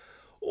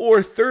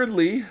 Or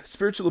thirdly,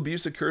 spiritual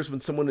abuse occurs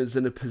when someone is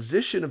in a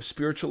position of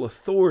spiritual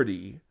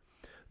authority.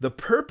 The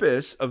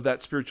purpose of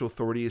that spiritual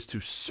authority is to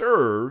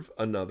serve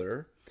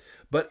another,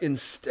 but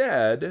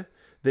instead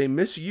they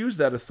misuse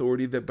that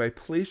authority by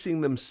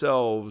placing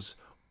themselves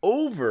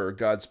over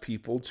God's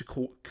people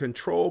to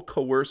control,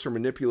 coerce, or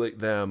manipulate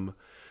them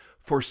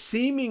for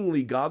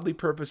seemingly godly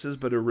purposes,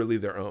 but are really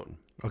their own.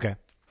 Okay.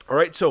 All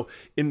right. So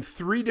in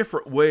three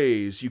different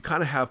ways, you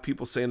kind of have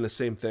people saying the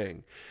same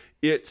thing.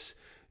 It's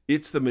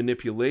the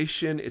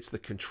manipulation, it's the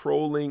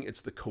controlling,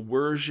 it's the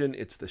coercion,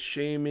 it's the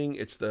shaming,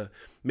 it's the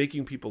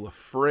making people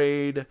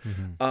afraid.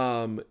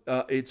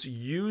 It's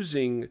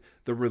using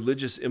the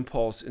religious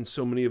impulse in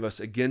so many of us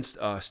against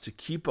us to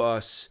keep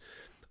us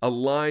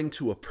aligned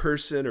to a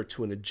person or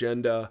to an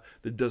agenda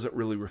that doesn't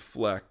really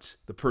reflect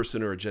the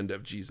person or agenda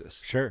of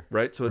Jesus. Sure.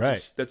 Right? So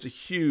that's a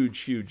huge,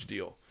 huge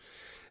deal.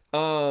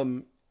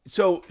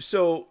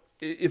 So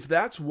if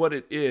that's what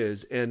it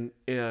is, and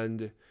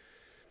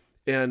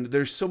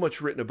there's so much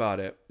written about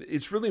it,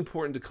 it's really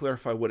important to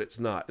clarify what it's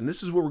not. And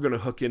this is where we're going to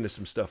hook into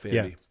some stuff, Andy.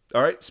 Yeah.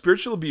 All right,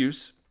 spiritual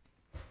abuse.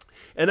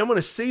 And I'm going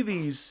to say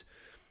these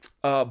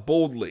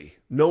boldly,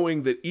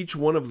 knowing that each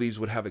one of these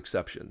would have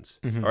exceptions.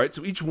 All right,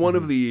 so each one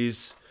of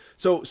these,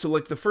 so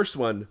like the first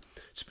one,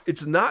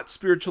 it's not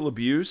spiritual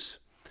abuse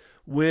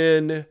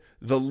when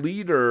the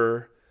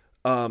leader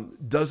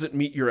doesn't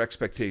meet your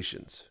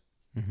expectations.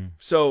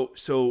 So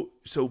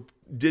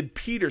did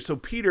Peter? So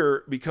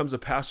Peter becomes a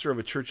pastor of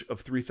a church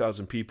of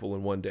 3,000 people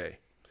in one day.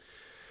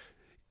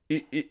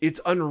 It's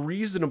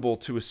unreasonable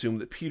to assume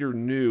that Peter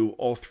knew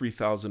all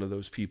 3,000 of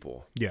those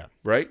people. Yeah.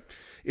 Right?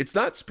 It's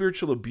not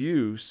spiritual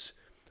abuse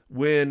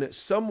when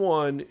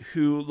someone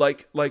who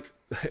like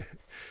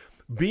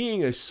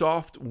being a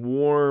soft,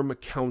 warm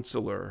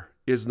counselor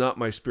is not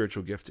my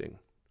spiritual gifting.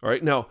 All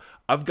right. Now,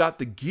 I've got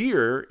the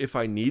gear if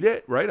I need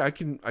it, right? I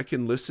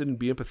can listen and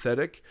be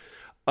empathetic.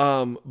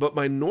 But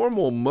my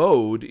normal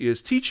mode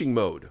is teaching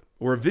mode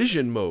or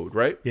vision mode,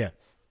 right? Yeah.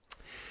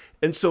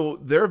 And so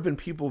there have been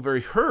people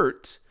very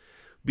hurt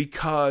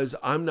because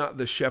I'm not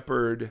the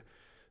shepherd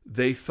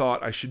they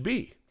thought I should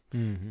be.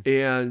 Mm-hmm.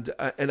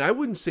 And I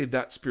wouldn't say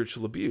that's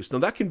spiritual abuse. Now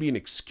that can be an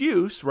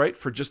excuse, right?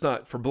 For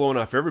blowing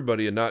off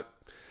everybody and not,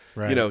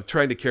 right,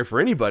 trying to care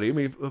for anybody. I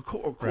mean, of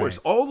course, right,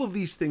 all of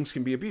these things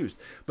can be abused,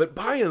 but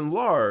by and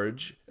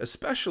large,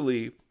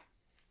 especially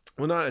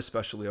in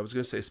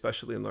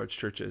large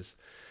churches,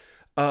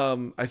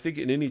 I think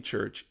in any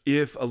church,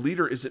 if a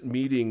leader isn't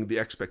meeting the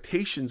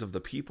expectations of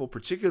the people,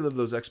 particularly if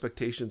those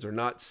expectations are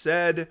not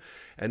said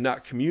and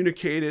not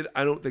communicated,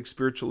 I don't think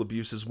spiritual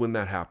abuse is when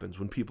that happens,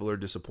 when people are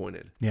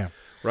disappointed. Yeah.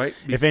 Right?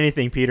 If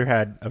anything, Peter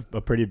had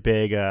a pretty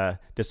big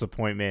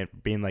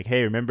disappointment being like,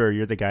 hey, remember,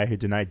 you're the guy who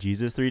denied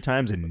Jesus 3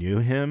 times and knew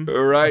him?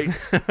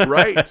 Right,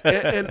 right.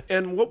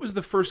 And what was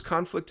the first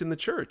conflict in the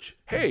church?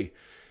 Hey,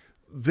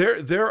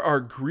 there are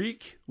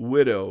Greek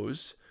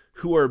widows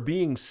who are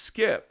being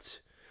skipped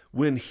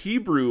when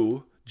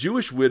Hebrew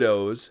Jewish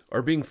widows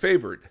are being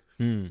favored.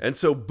 And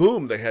so,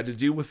 boom, they had to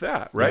deal with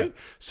that, right?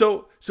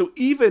 Yeah. So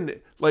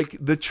even like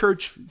the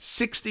church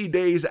 60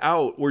 days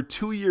out or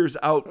 2 years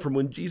out from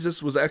when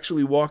Jesus was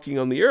actually walking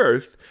on the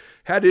earth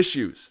had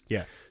issues.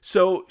 Yeah.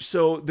 So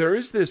there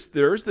is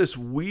this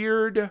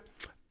weird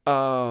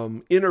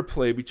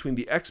interplay between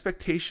the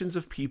expectations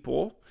of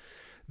people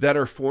that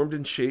are formed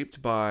and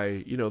shaped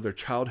by, their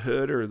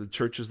childhood or the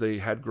churches they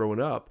had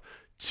growing up,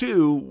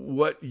 to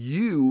what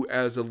you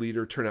as a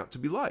leader turn out to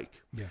be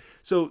like. Yeah.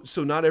 So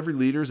not every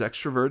leader is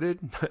extroverted.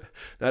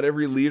 Not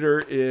every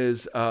leader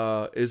is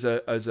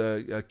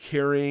a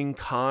caring,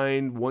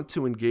 kind, want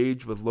to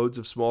engage with loads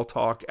of small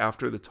talk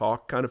after the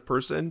talk kind of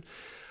person.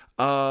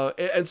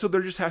 And so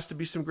there just has to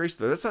be some grace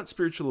there. That's not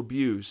spiritual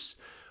abuse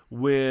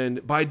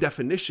when, by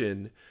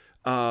definition,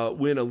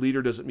 when a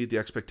leader doesn't meet the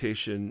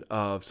expectation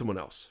of someone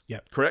else. Yeah.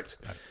 Correct?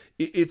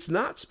 It's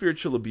not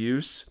spiritual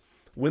abuse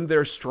when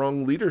there's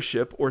strong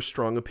leadership or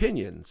strong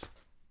opinions.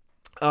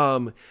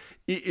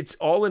 It's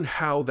all in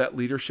how that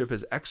leadership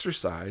is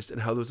exercised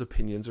and how those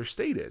opinions are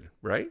stated,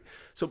 right?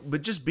 So,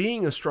 but just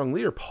being a strong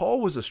leader, Paul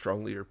was a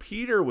strong leader.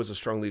 Peter was a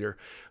strong leader.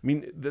 I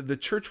mean, the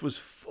church was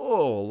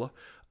full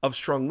of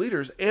strong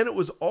leaders, and it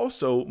was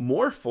also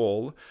more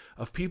full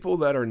of people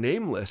that are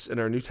nameless in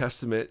our New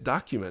Testament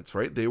documents,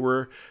 right? They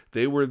were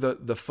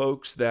the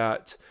folks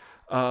that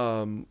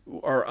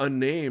are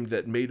unnamed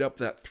that made up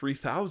that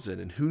 3,000,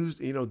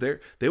 and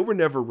they were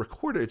never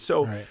recorded.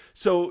 So, right.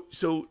 so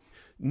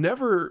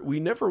we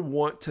never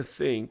want to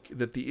think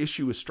that the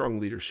issue is strong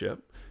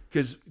leadership,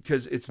 because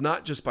it's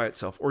not just by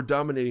itself, or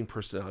dominating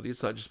personality.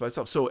 It's not just by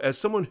itself. So as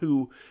someone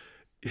who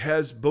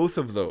has both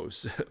of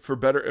those, for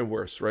better and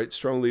worse, right?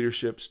 Strong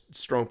leadership,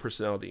 strong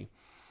personality,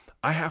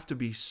 I have to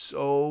be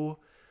so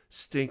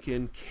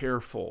stinking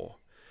careful,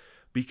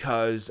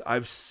 because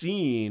I've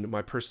seen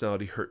my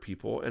personality hurt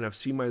people, and I've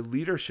seen my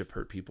leadership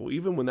hurt people,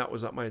 even when that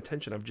was not my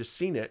intention. I've just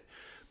seen it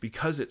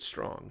because it's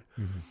strong.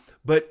 Mm-hmm.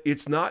 But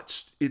it's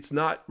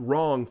not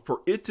wrong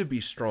for it to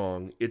be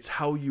strong. It's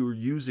how you're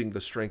using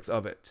the strength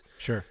of it.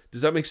 Sure.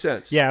 Does that make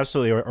sense? Yeah,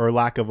 absolutely. Or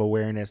lack of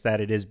awareness that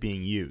it is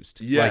being used.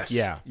 Yes.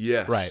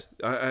 Yes. Right.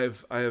 I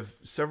have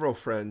several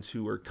friends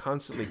who are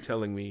constantly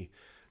telling me,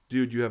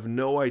 dude, you have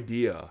no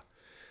idea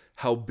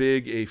how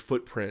big a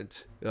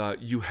footprint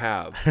you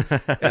have,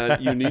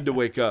 and you need to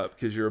wake up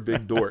because you're a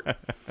big dork.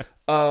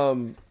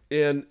 And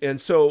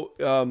so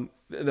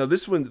now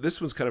this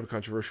one's kind of a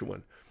controversial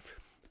one.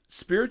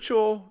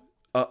 Spiritual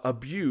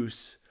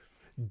abuse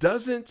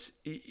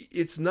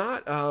it's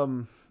not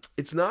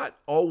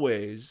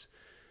always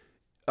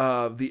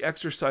the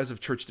exercise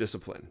of church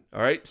discipline.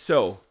 All right.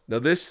 So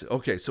now so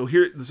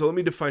let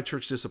me define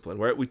church discipline.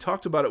 Right. We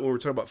talked about it when we were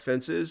talking about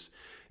fences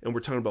and we're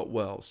talking about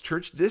wells.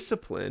 Church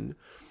discipline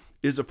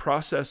is a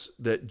process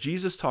that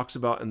Jesus talks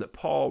about and that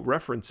Paul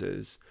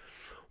references,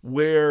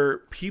 where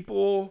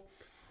people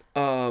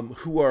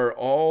who are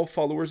all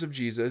followers of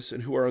Jesus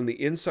and who are on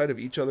the inside of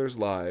each other's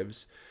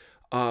lives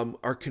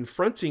are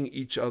confronting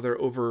each other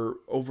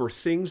over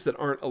things that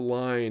aren't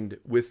aligned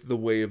with the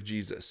way of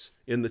Jesus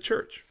in the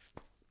church.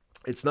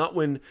 It's not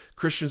when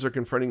Christians are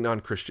confronting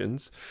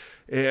non-Christians,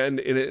 and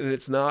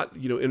it's not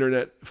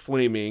internet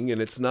flaming, and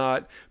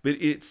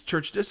it's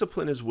church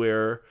discipline is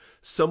where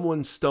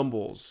someone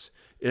stumbles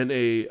in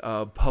a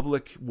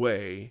public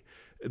way,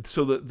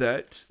 so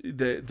that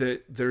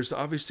there's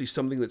obviously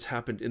something that's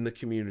happened in the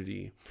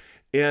community,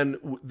 and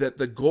that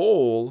the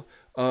goal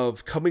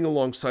of coming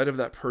alongside of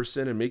that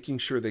person and making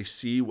sure they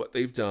see what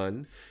they've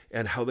done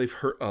and how they've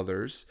hurt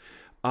others,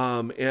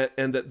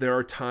 and that there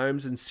are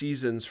times and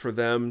seasons for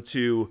them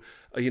to,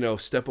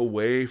 step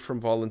away from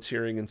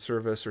volunteering and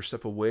service or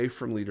step away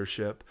from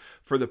leadership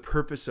for the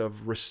purpose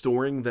of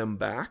restoring them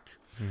back.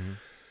 Mm-hmm.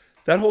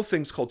 That whole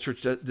thing's called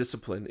church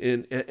discipline,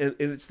 and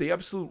it's the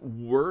absolute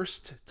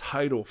worst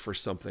title for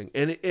something,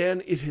 and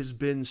it has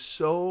been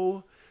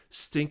so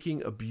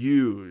stinking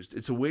abused.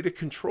 It's a way to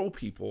control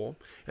people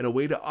and a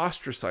way to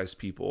ostracize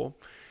people.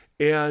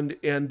 And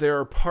there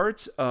are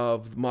parts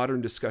of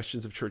modern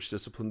discussions of church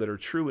discipline that are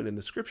true and in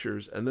the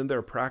scriptures, and then there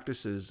are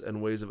practices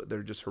and ways of it that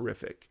are just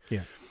horrific.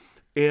 Yeah.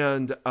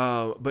 And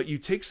but you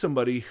take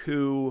somebody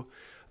who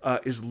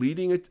is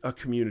leading a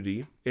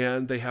community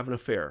and they have an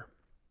affair,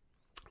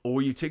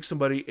 or you take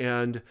somebody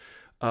and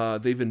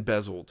they've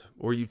embezzled,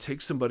 or you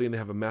take somebody and they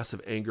have a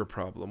massive anger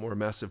problem or a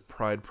massive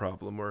pride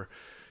problem, or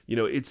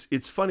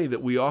it's funny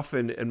that we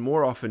often and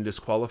more often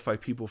disqualify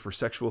people for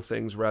sexual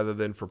things rather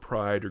than for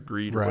pride or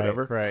greed or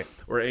whatever, right,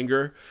 or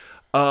anger.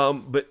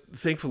 But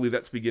thankfully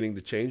that's beginning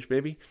to change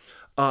maybe.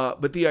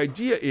 But the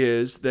idea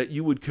is that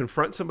you would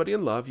confront somebody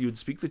in love, you would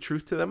speak the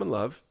truth to them in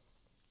love,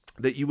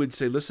 that you would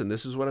say, listen,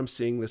 this is what I'm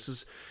seeing.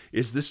 Is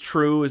this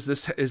true? Is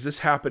this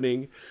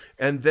happening?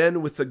 And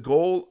then with the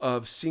goal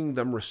of seeing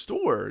them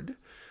restored,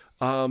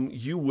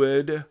 you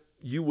would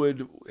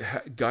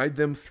guide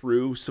them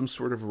through some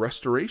sort of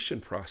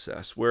restoration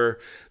process where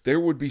there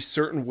would be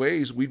certain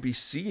ways we'd be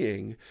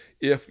seeing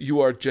if you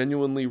are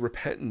genuinely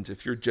repentant,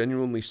 if you're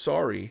genuinely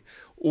sorry,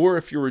 or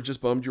if you were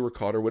just bummed you were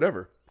caught or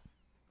whatever.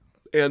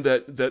 And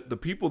that the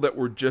people that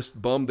were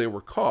just bummed they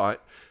were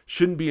caught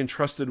shouldn't be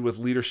entrusted with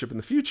leadership in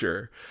the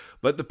future,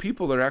 but the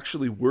people that are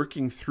actually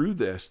working through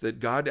this, that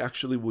God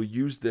actually will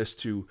use this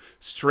to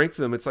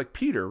strengthen them. It's like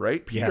Peter,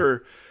 right?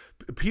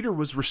 Peter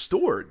was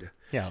restored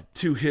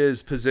to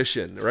his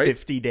position, right?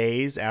 50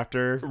 days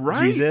after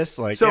Jesus.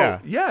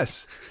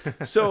 Yes.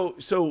 So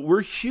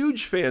we're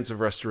huge fans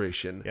of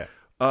restoration. Yeah.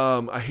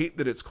 I hate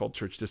that it's called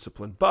church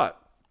discipline, but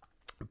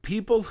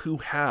people who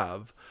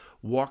have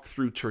walked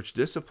through church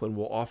discipline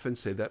will often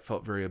say that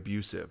felt very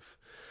abusive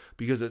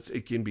because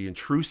it can be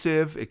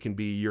intrusive. It can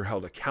be you're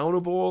held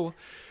accountable.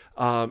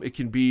 It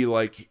can be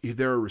like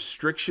there are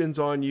restrictions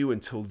on you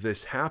until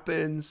this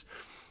happens.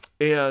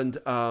 And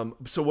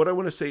so what I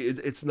want to say is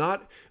it's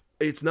not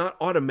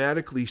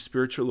automatically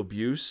spiritual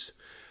abuse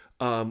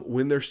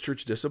when there's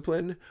church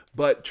discipline,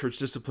 but church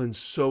discipline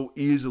so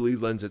easily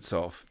lends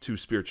itself to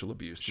spiritual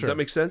abuse. Does that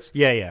make sense?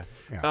 Yeah.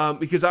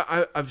 Because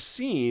I've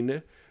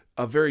seen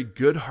a very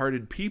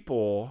good-hearted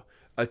people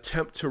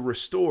attempt to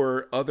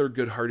restore other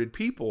good-hearted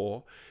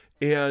people,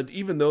 and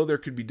even though there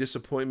could be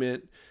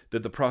disappointment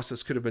that the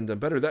process could have been done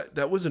better,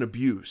 that was an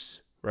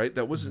abuse. Right?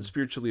 That wasn't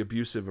spiritually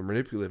abusive or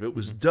manipulative. It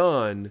was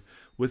done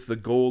with the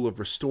goal of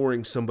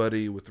restoring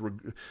somebody with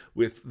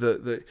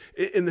the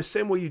in the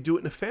same way you do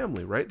it in a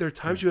family, right? There are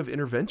times you have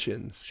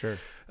interventions. Sure.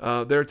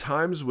 There are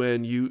times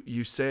when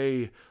you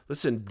say,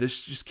 listen,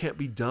 this just can't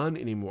be done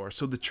anymore.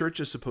 So the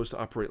church is supposed to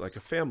operate like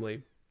a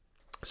family.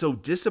 So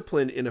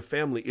discipline in a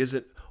family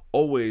isn't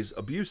always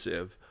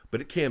abusive,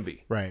 but it can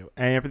be. Right.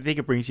 And I think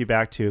it brings you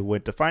back to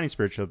what defining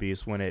spiritual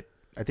abuse when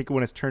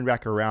it's turned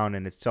back around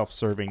and it's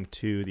self-serving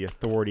to the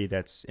authority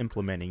that's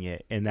implementing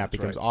it, and that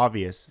becomes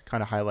obvious,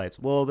 kind of highlights,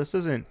 well, this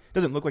doesn't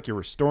look like you're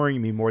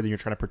restoring me more than you're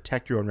trying to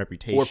protect your own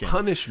reputation. Or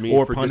punish me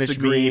for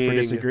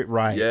disagreeing.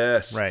 Right.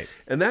 Yes. Right.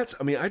 And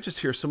I just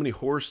hear so many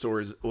horror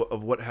stories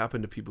of what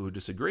happened to people who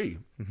disagree.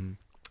 Mm-hmm.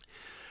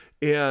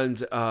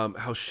 And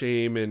how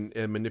shame and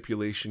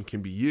manipulation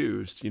can be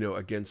used,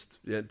 against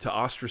to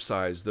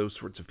ostracize those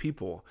sorts of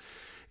people.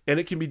 And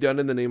it can be done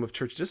in the name of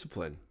church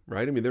discipline,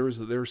 right? I mean, there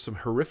were some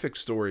horrific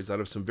stories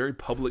out of some very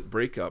public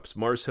breakups.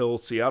 Mars Hill,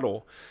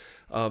 Seattle,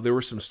 there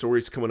were some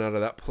stories coming out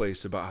of that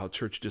place about how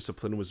church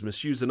discipline was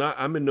misused. And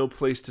I'm in no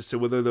place to say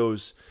whether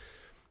those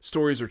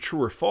stories are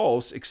true or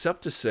false,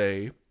 except to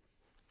say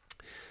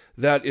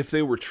that if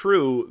they were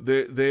true,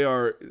 they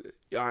are.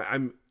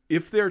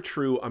 If they're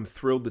true, I'm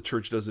thrilled the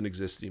church doesn't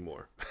exist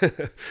anymore,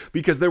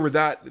 because they were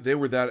that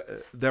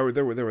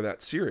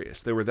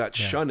serious. They were that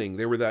shunning.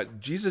 They were that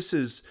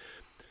Jesus's.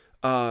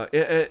 I'll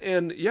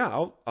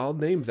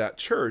name that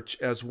church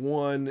as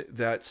one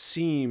that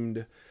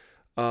seemed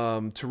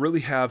to really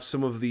have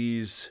some of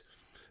these,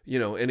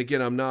 and again,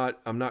 I'm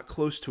not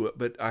close to it,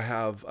 but I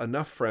have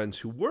enough friends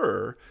who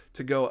were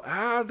to go,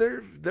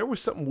 there was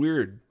something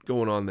weird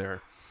going on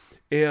there.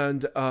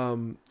 And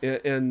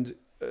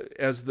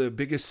as the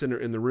biggest sinner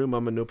in the room,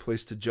 I'm in no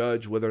place to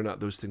judge whether or not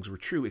those things were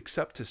true,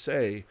 except to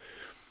say,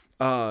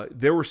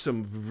 there were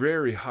some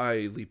very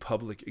highly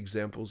public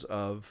examples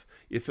of,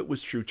 if it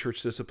was true,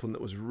 church discipline that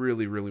was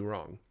really, really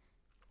wrong.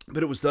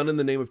 But it was done in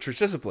the name of church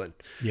discipline.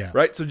 Yeah.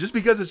 Right? So just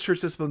because it's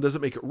church discipline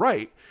doesn't make it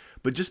right,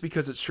 but just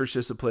because it's church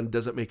discipline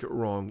doesn't make it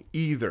wrong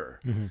either.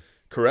 Mm-hmm.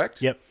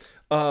 Correct? Yep.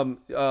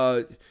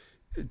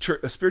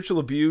 Spiritual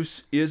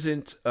abuse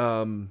isn't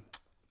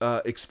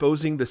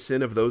exposing the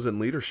sin of those in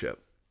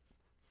leadership.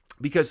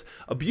 Because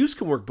abuse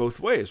can work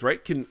both ways,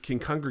 right? Can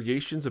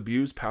congregations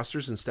abuse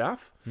pastors and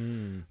staff?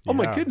 Oh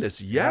my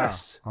goodness,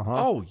 yes. Yeah. Uh-huh.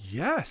 Oh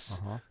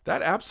yes,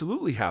 that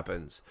absolutely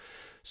happens.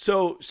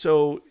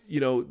 So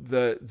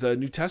the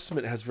New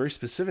Testament has very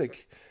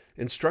specific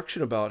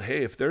instruction about,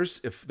 hey, if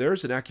there's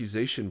an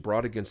accusation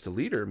brought against a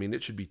leader, I mean,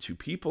 it should be two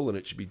people and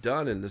it should be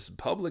done in this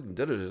public.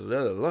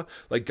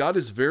 Like God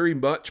is very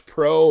much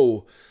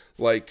pro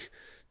like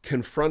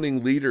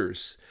confronting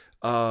leaders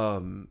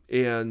and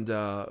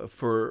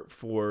for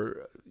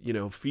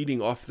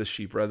feeding off the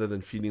sheep rather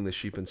than feeding the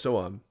sheep and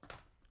so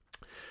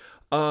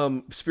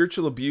on.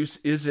 Spiritual abuse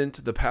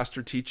isn't the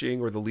pastor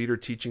teaching or the leader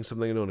teaching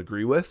something I don't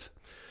agree with.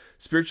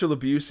 Spiritual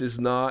abuse is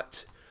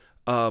not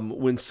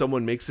when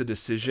someone makes a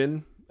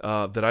decision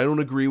that I don't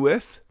agree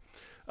with.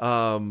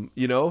 I've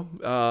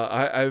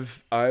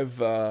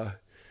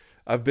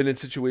been in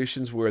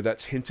situations where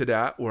that's hinted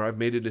at, where I've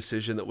made a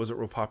decision that wasn't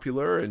real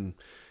popular, and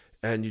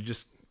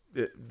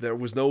there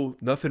was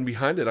nothing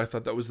behind it. I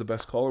thought that was the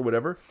best call or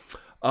whatever.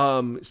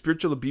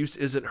 Spiritual abuse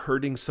isn't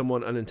hurting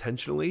someone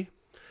unintentionally,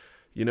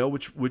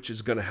 which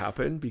is going to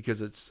happen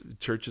because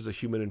church is a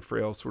human and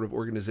frail sort of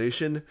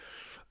organization.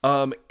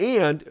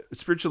 And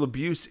spiritual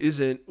abuse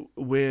isn't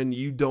when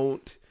you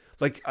don't,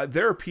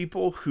 there are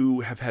people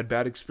who have had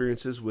bad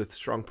experiences with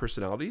strong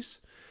personalities.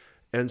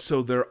 And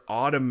so they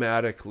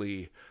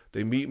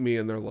meet me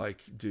and they're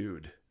like,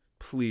 dude,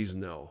 please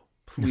no.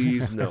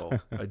 Please no.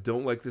 I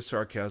don't like the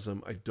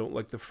sarcasm. I don't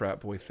like the frat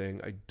boy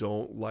thing. I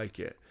don't like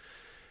it.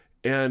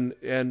 And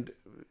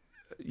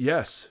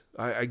yes,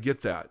 I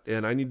get that.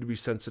 And I need to be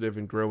sensitive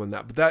and grow in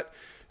that. But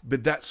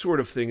that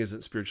sort of thing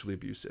isn't spiritually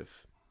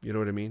abusive. You know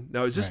what I mean?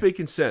 Now, is this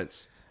making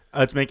sense?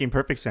 It's making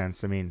perfect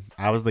sense. I mean,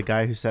 I was the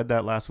guy who said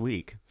that last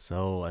week.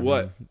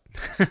 So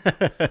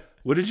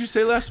what did you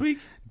say last week?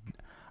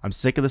 I'm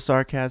sick of the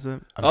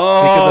sarcasm. I'm sick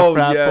of the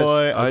frat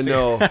boy. I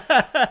know.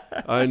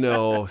 I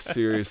know.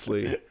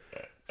 Seriously.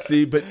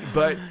 See, but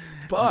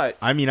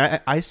I mean,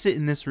 I sit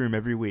in this room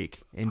every week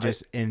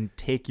and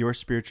take your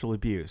spiritual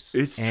abuse.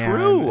 It's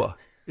true.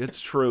 It's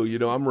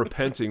true. I'm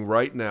repenting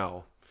right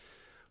now.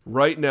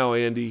 Right now,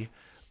 Andy.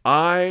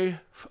 I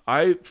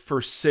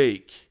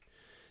forsake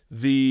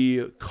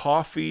the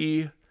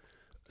coffee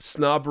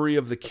snobbery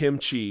of the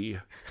kimchi.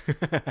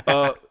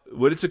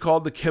 What is it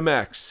called? The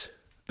Chemex.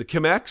 The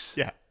Chemex?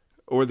 Yeah.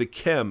 Or the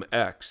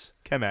Chemex?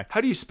 Chemex. How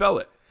do you spell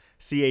it?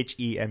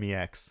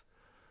 Chemex.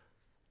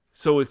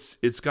 So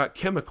it's got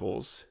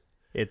chemicals.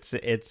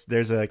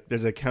 There's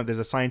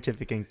a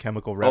scientific and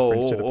chemical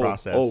reference to the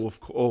process.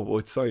 Well,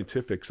 it's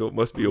scientific, so it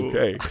must be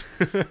okay.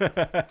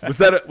 Was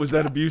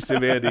that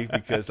abusive, Andy?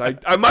 Because I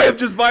might have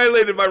just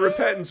violated my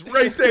repentance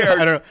right there.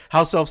 I don't know.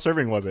 How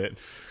self-serving was it?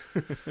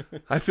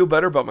 I feel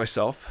better about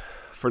myself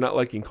for not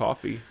liking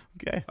coffee.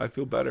 Okay. I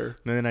feel better.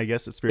 And then I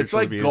guess it's spiritual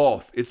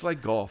abuse. It's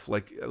like golf.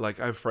 Like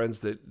I have friends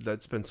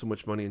that spend so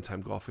much money and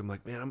time golfing. I'm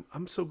like, man,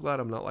 I'm so glad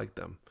I'm not like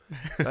them.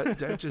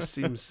 That just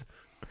seems.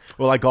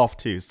 Well, I golf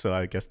too, so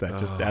I guess that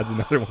just adds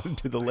another one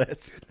to the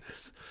list.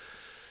 Goodness.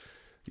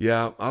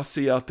 Yeah, I'll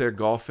see you out there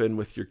golfing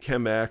with your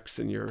Chemex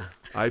and your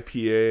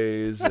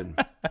IPAs and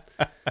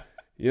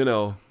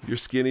your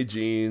skinny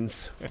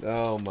jeans.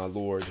 Oh my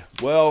Lord.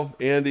 Well,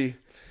 Andy,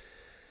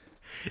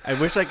 I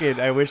wish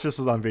this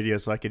was on video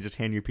so I could just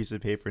hand you a piece of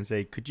paper and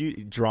say, could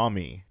you draw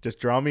me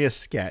a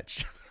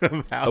sketch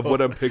of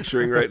what I'm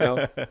picturing right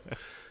now?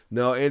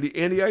 No,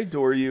 Andy, I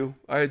adore you.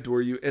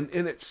 And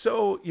it's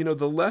so,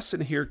 the lesson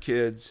here,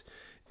 kids,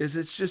 is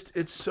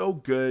it's so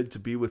good to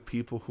be with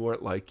people who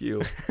aren't like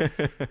you.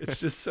 It's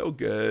just so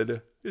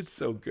good. It's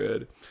so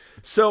good.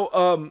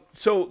 So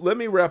let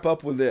me wrap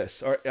up with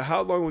this. All right,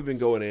 how long have we been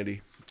going, Andy?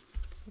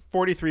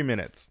 43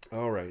 minutes.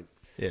 All right.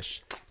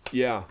 Ish.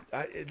 Yeah.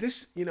 I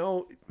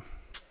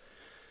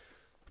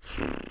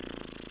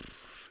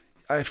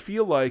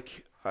feel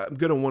like I'm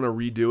going to want to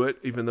redo it,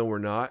 even though we're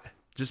not.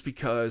 Just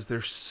because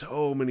there's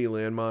so many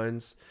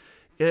landmines,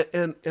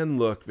 and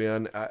look,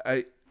 man,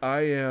 I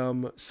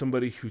am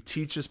somebody who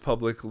teaches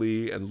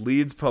publicly and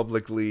leads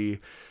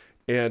publicly,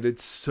 and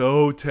it's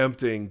so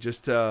tempting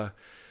just to,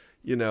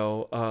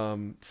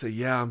 say,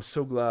 yeah, I'm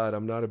so glad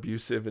I'm not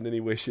abusive in any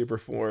way, shape, or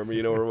form,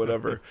 or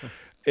whatever,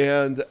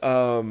 but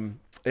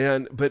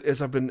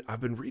as I've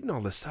been reading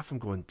all this stuff, I'm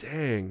going,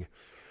 dang,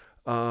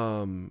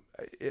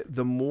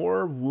 the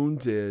more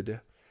wounded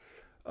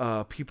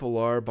people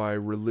are by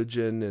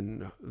religion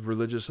and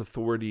religious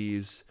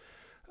authorities,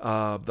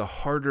 the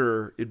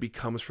harder it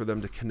becomes for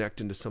them to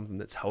connect into something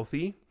that's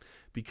healthy,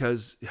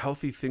 because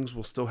healthy things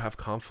will still have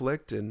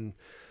conflict and,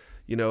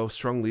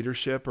 strong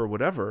leadership or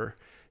whatever.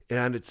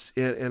 And so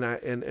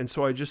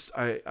I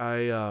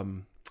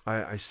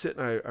sit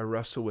and I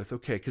wrestle with,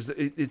 okay, because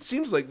it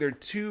seems like there are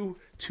two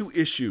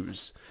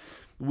issues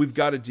we've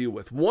got to deal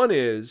with. One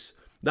is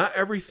not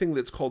everything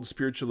that's called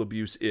spiritual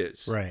abuse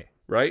is. Right?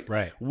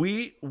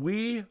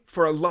 We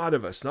for a lot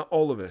of us, not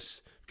all of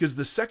us, because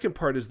the second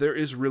part is there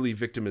is really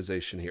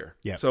victimization here.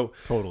 Yeah. So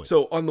totally.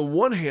 So on the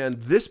one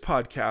hand, this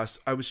podcast,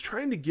 I was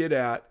trying to get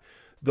at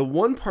the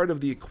one part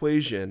of the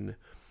equation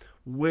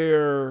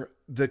where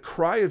the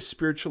cry of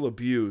spiritual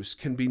abuse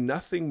can be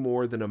nothing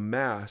more than a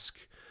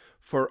mask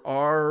for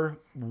our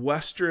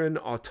Western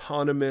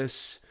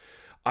autonomous,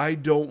 I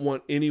don't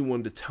want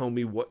anyone to tell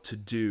me what to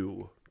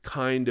do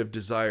kind of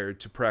desire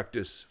to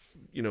practice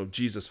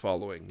Jesus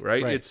following,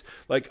 right? Right. It's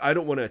like, I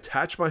don't want to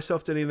attach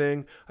myself to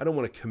anything. I don't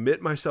want to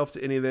commit myself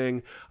to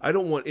anything. I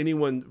don't want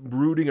anyone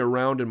rooting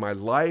around in my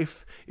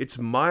life. It's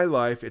my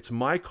life. It's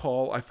my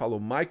call. I follow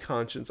my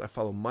conscience. I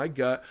follow my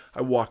gut.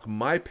 I walk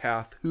my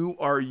path. Who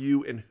are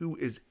you and who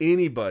is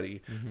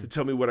anybody to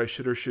tell me what I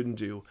should or shouldn't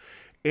do?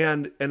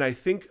 And I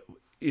think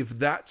if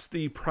that's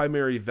the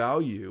primary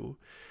value,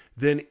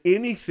 then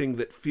anything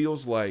that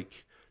feels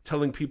like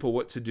telling people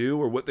what to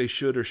do or what they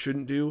should or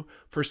shouldn't do,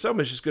 for some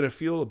is just going to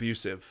feel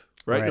abusive,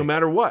 right? No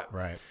matter what.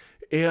 Right.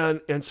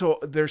 And so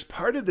there's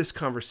part of this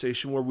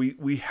conversation where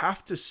we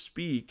have to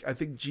speak. I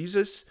think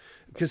Jesus,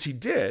 because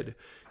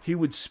he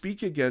would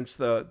speak against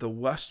the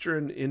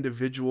Western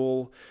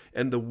individual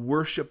and the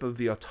worship of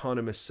the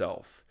autonomous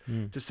self.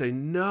 To say,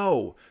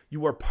 no,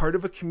 you are part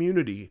of a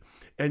community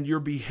and your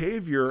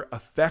behavior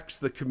affects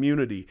the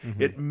community.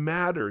 It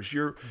matters.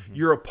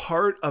 You're a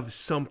part of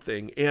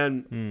something.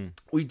 And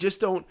we just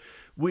don't,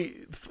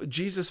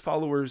 Jesus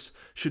followers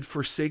should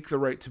forsake the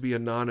right to be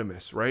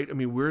anonymous, right? I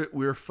mean,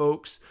 we're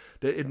folks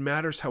that it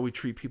matters how we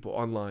treat people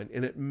online,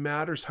 and it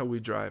matters how we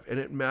drive, and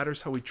it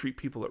matters how we treat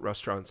people at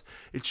restaurants.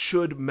 It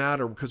should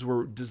matter because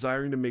we're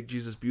desiring to make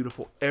Jesus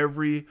beautiful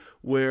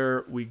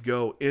everywhere we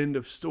go. End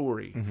of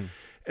story.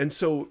 And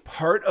so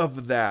part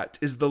of that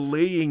is the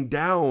laying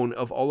down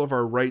of all of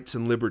our rights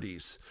and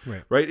liberties,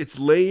 right? It's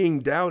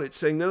laying down. It's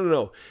saying,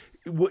 no.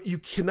 What you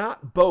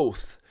cannot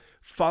both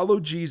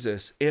follow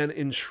Jesus and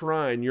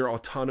enshrine your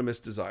autonomous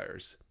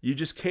desires. You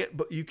just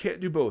can't. You can't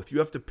do both. You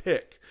have to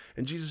pick.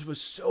 And Jesus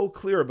was so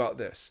clear about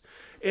this.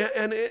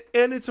 And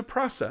it's a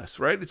process,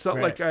 right? It's not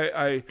like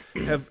I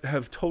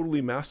have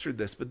totally mastered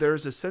this, but there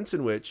is a sense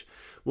in which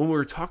when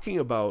we're talking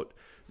about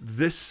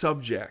this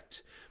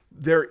subject,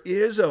 there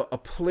is a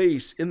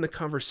place in the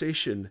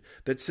conversation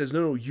that says,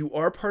 no, you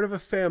are part of a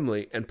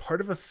family, and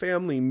part of a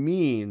family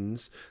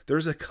means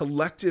there's a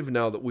collective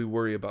now that we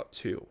worry about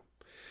too.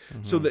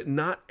 So that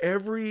not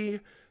every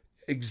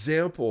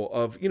example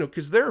of,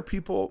 because there are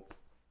people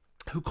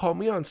who call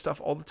me on stuff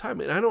all the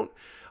time, and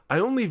I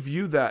only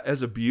view that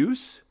as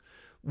abuse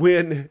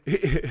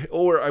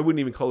or I wouldn't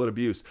even call it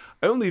abuse.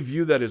 I only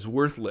view that as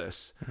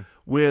worthless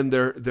when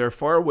they're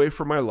far away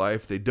from my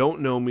life. They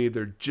don't know me.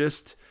 They're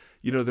just,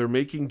 they're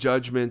making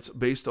judgments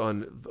based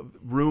on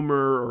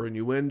rumor or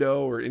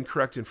innuendo or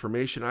incorrect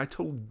information. I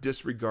totally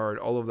disregard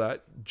all of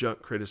that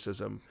junk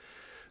criticism.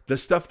 The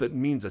stuff that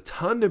means a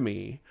ton to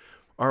me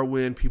are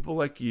when people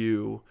like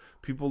you,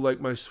 people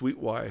like my sweet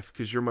wife,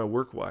 because you're my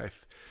work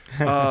wife,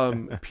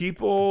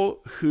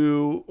 people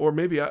who, or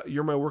maybe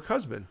you're my work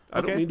husband.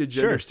 I don't mean to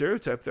gender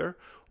stereotype there.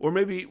 Or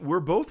maybe we're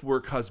both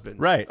work husbands.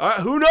 Right.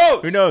 Who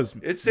knows? Who knows?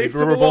 It's safe maybe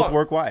to we're belong. both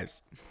work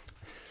wives.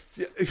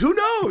 Who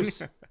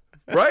knows?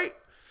 Right?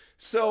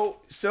 So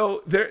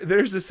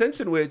there's a sense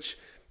in which,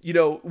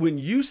 when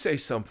you say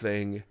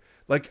something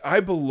like,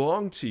 I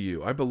belong to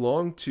you, I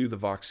belong to the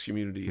Vox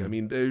community. I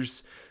mean,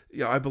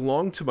 I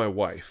belong to my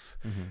wife.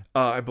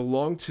 I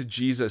belong to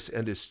Jesus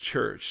and his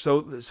church.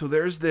 So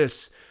there's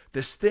this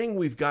thing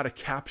we've got to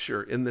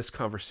capture in this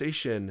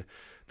conversation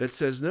that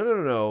says,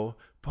 no.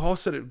 Paul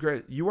said it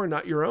great. You are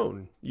not your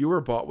own. You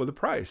were bought with a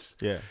price.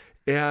 Yeah.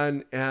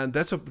 And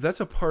that's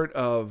a part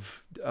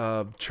of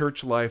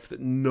church life that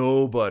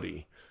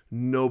nobody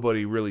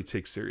really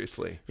takes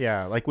seriously.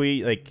 Yeah,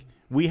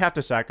 we have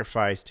to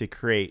sacrifice to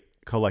create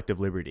collective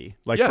liberty.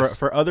 Yes.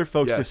 For other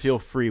folks to feel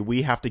free,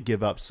 we have to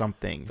give up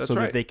something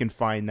that they can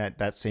find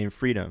that same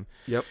freedom.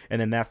 Yep. And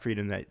then that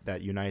freedom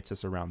that unites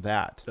us around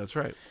that. That's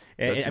right.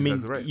 And That's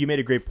exactly right. You made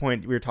a great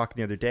point. We were talking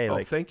the other day,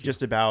 thank you.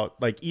 just about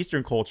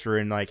Eastern culture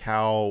and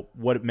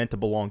what it meant to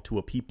belong to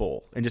a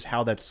people, and just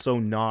how that's so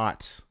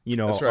not,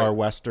 our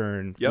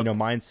Western,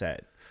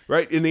 mindset.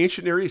 Right. In the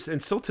ancient Near East,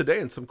 and still today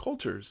in some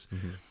cultures,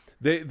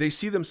 they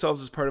see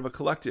themselves as part of a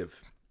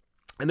collective.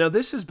 And now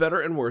this is better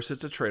and worse.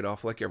 It's a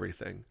trade-off like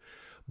everything.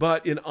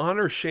 But in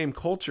honor-shame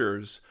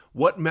cultures,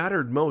 what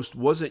mattered most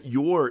wasn't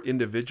your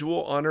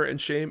individual honor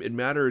and shame. It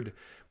mattered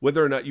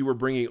whether or not you were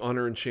bringing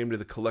honor and shame to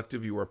the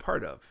collective you were a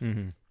part of.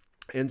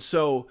 And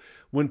so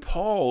when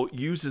Paul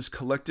uses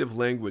collective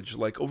language,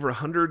 like over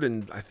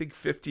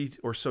 150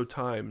 or so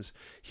times,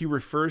 he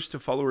refers to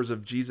followers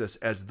of Jesus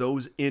as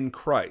those in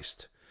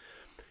Christ.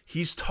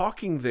 He's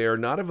talking there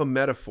not of a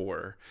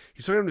metaphor.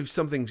 He's talking of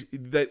something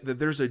that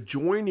there's a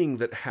joining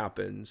that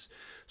happens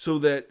so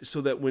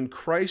that when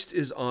Christ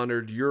is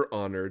honored, you're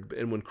honored.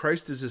 And when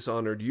Christ is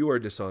dishonored, you are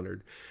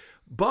dishonored.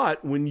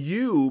 But when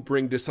you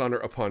bring dishonor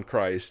upon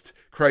Christ,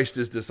 Christ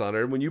is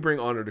dishonored. When you bring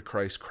honor to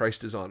Christ,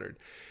 Christ is honored.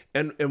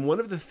 And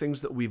one of the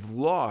things that we've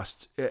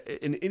lost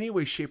in any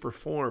way, shape, or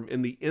form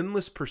in the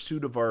endless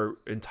pursuit of our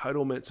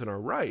entitlements and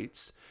our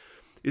rights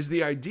is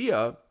the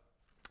idea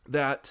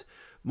that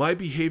my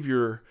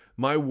behavior,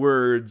 my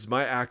words,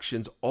 my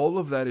actions, all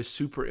of that is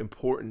super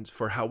important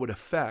for how it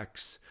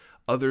affects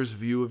others'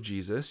 view of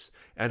Jesus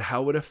and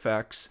how it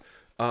affects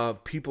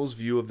people's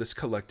view of this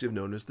collective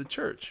known as the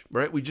church,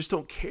 right? We just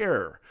don't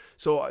care.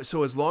 So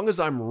as long as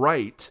I'm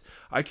right,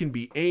 I can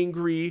be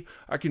angry,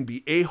 I can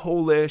be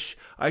a-hole-ish,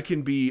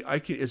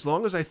 as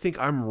long as I think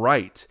I'm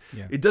right.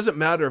 Yeah. It doesn't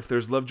matter if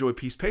there's love, joy,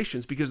 peace,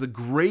 patience, because the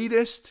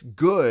greatest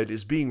good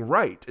is being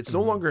right. It's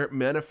no longer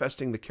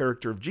manifesting the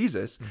character of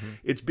Jesus.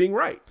 It's being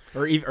right.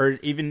 Or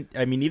even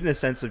the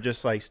sense of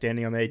just like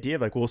standing on the idea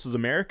of like, well, this is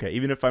America.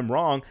 Even if I'm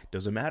wrong,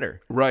 doesn't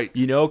matter. Right.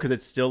 Because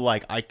it's still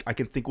like, I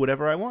can think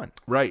whatever I want.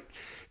 Right.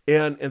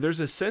 And there's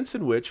a sense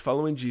in which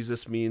following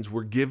Jesus means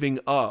we're giving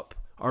up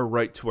our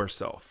right to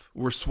ourself.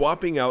 We're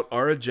swapping out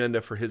our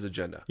agenda for his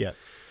agenda. Yeah.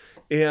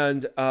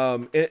 And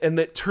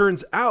that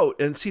turns out,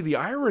 and see, the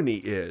irony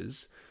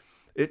is,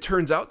 it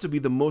turns out to be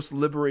the most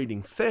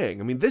liberating thing.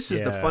 I mean, this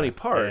is the funny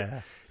part,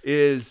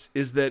 is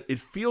that it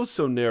feels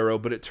so narrow,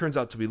 but it turns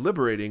out to be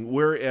liberating,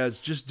 whereas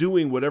just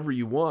doing whatever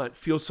you want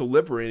feels so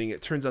liberating,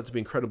 it turns out to be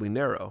incredibly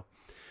narrow.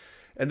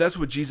 And that's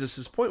what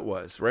Jesus's point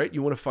was, right?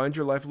 You want to find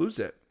your life, lose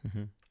it.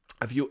 Mm-hmm.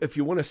 If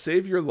you want to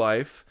save your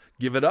life,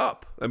 give it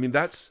up. I mean,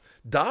 that's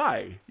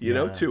die,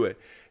 to it.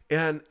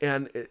 And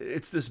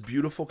it's this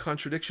beautiful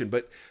contradiction.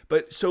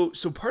 But so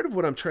part of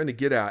what I'm trying to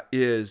get at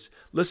is,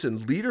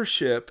 listen,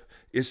 leadership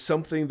is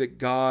something that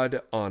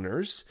God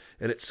honors,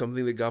 and it's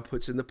something that God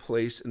puts into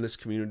place in this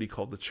community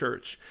called the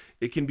church.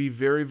 It can be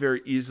very,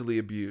 very easily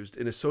abused.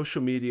 In a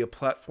social media,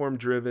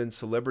 platform-driven,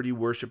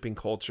 celebrity-worshiping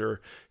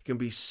culture, it can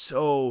be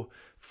so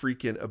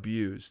freaking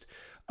abused.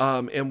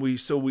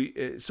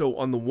 So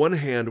on the one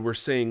hand, we're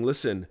saying,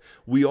 listen,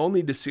 we all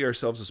need to see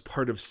ourselves as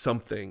part of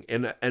something,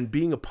 and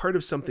being a part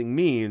of something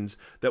means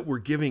that we're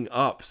giving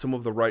up some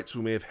of the rights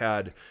we may have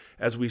had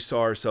as we saw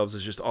ourselves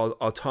as just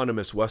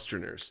autonomous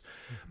Westerners.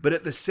 But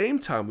at the same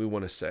time, we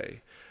want to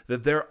say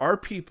that there are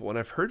people, and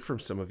I've heard from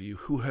some of you,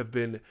 who have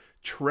been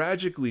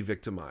tragically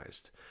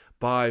victimized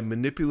by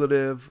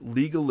manipulative,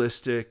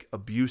 legalistic,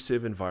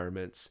 abusive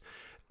environments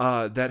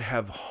that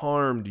have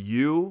harmed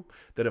you,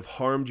 that have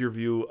harmed your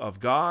view of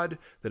God,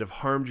 that have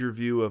harmed your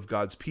view of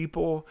God's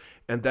people,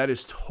 and that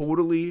is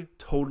totally,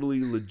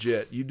 totally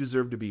legit. You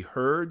deserve to be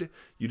heard.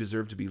 You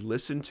deserve to be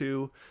listened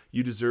to.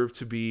 You deserve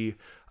to be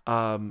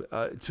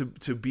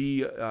to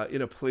be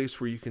in a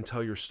place where you can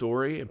tell your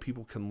story and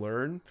people can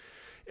learn.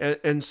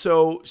 And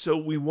so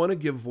we want to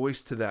give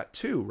voice to that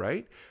too,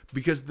 right?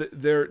 Because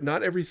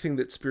not everything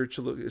that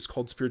is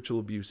called spiritual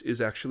abuse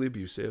is actually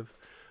abusive,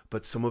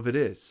 but some of it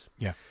is.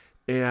 Yeah.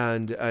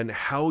 And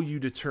how you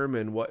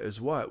determine what is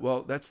what,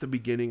 well, that's the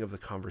beginning of the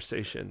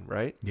conversation,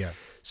 right? Yeah.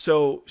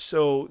 So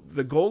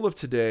the goal of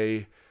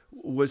today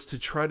was to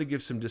try to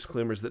give some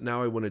disclaimers that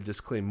now I want to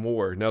disclaim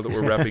more now that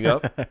we're wrapping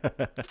up,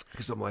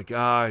 because I'm like,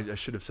 I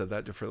should have said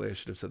that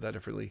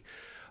differently.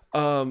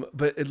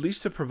 But at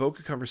least to provoke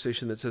a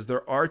conversation that says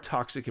there are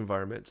toxic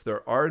environments.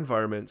 There are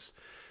environments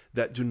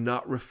that do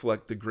not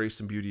reflect the grace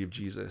and beauty of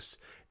Jesus.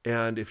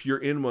 And if you're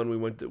in one,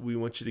 we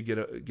want you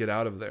to get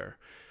out of there.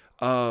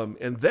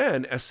 And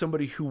then, as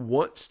somebody who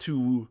wants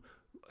to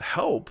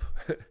help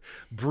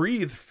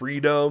breathe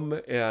freedom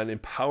and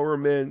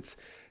empowerment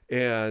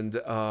and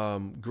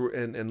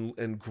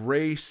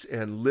grace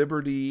and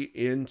liberty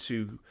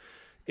into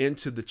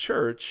the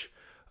church,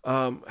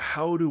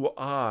 how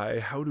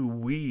do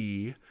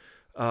we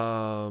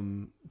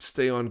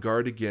stay on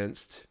guard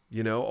against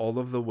all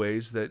of the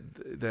ways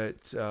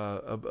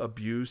that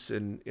abuse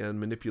and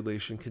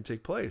manipulation can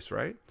take place,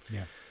 right?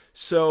 Yeah.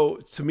 So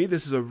to me,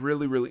 this is a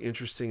really, really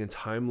interesting and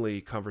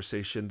timely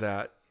conversation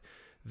that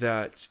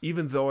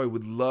even though I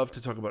would love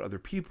to talk about other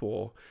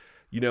people,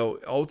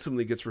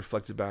 ultimately gets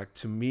reflected back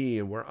to me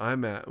and where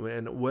I'm at,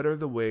 and what are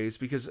the ways,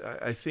 because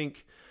I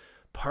think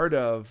part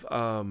of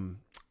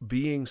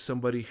being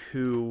somebody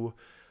who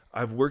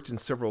I've worked in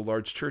several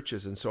large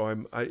churches, and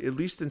so I at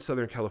least in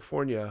Southern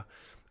California,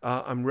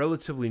 I'm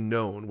relatively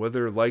known.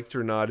 Whether liked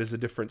or not is a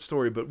different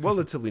story, but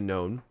relatively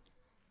known.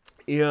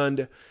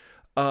 And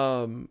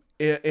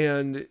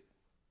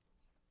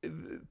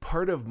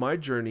part of my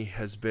journey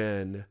has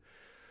been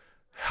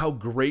how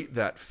great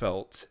that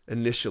felt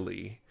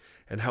initially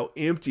and how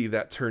empty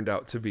that turned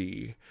out to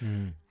be.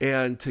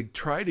 And to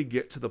try to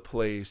get to the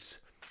place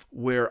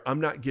where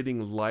I'm not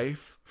getting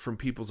life from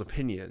people's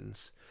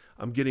opinions.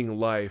 I'm getting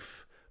my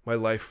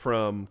life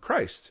from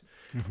Christ.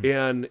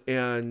 And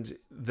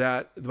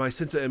that my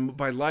sense of, and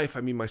by life,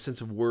 I mean my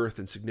sense of worth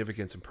and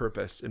significance and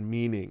purpose and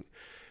meaning.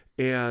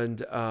 And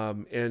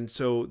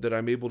so that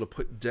I'm able to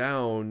put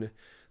down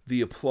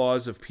the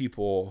applause of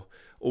people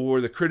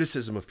or the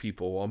criticism of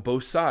people on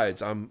both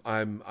sides.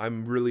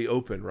 I'm really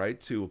open, right,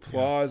 to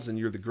applause and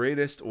you're the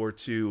greatest, or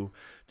to,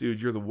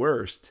 dude, you're the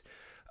worst.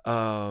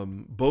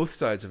 Both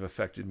sides have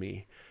affected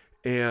me,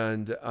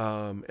 and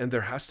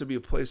there has to be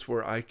a place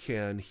where I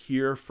can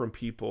hear from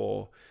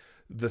people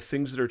the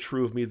things that are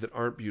true of me that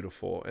aren't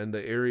beautiful, and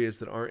the areas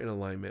that aren't in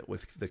alignment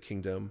with the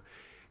kingdom,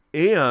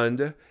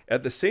 and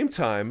at the same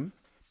time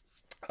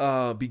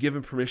be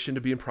given permission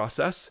to be in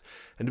process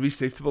and to be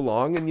safe to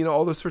belong, and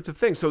all those sorts of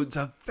things. So it's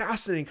a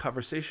fascinating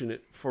conversation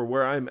for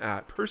where I'm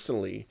at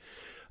personally,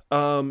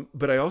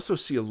 but I also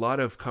see a lot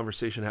of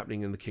conversation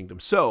happening in the kingdom.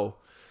 So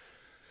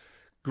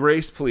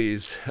grace,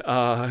 please,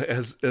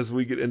 as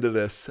we get into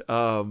this,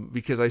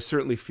 because I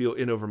certainly feel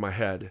in over my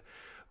head.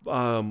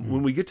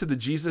 When we get to the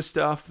Jesus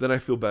stuff, then I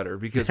feel better,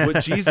 because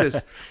what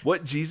Jesus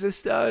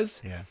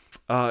does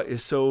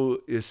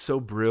is so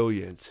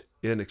brilliant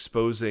in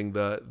exposing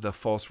the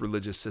false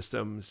religious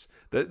systems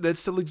that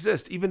still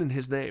exist, even in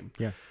his name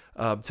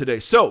today.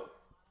 So,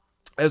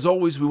 as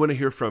always, we want to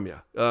hear from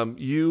you.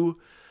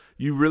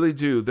 You really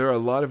do. There are a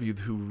lot of you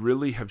who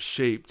really have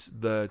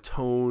shaped the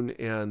tone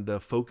and the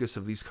focus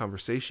of these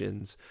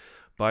conversations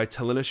by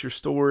telling us your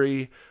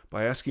story,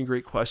 by asking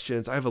great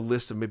questions. I have a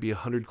list of maybe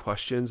 100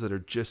 questions that are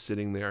just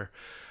sitting there.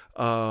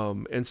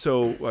 And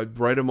so I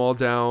write them all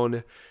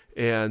down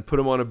and put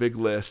them on a big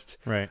list.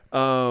 Right.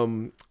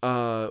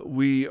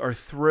 We are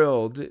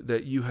thrilled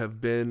that you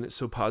have been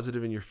so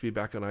positive in your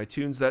feedback on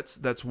iTunes.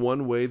 That's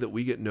one way that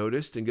we get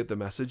noticed and get the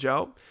message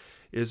out,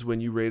 is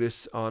when you rate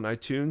us on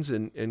iTunes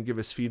and give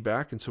us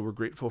feedback. And so we're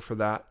grateful for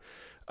that.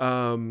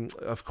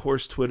 Of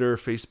course, Twitter,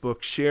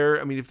 Facebook, share.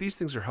 I mean, if these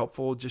things are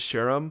helpful, just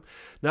share them.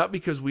 Not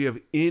because we have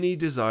any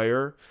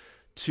desire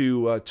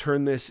to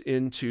turn this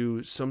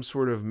into some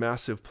sort of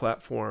massive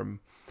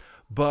platform,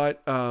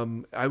 but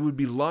I would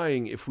be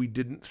lying if we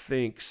didn't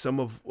think some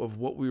of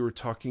what we were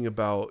talking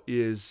about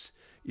is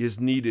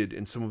needed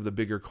in some of the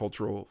bigger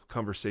cultural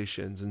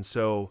conversations. And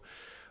so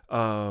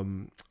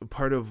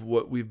part of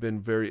what we've been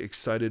very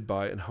excited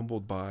by and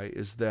humbled by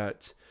is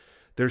that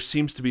there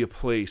seems to be a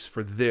place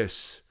for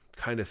this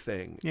kind of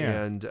thing.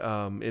 And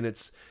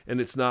it's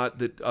not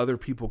that other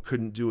people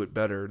couldn't do it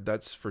better.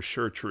 That's for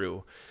sure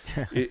true.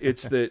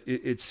 It's that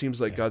it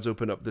seems like God's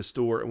opened up this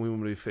door, and we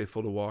want to be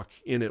faithful to walk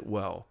in it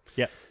well.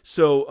 Yeah.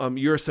 So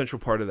you're a central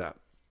part of that.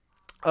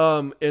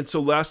 And so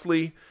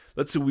lastly,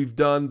 let's see, we've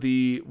done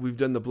the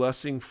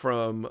blessing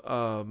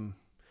from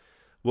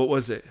what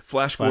was it?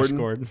 Flash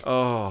Gordon.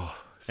 Oh,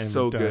 and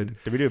so good.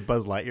 Did we do a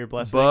Buzz Lightyear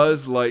blessing?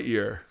 Buzz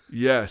Lightyear.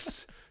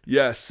 Yes.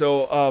 Yes.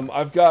 So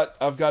I've got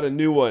a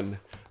new one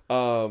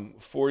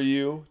for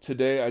you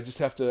today. I just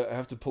have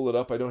to pull it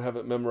up. I don't have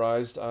it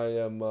memorized.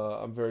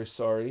 I'm very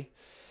sorry.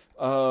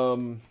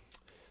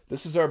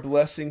 This is our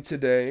blessing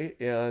today,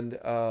 and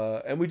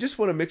we just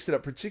want to mix it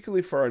up,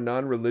 particularly for our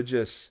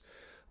non-religious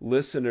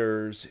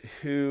listeners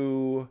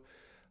who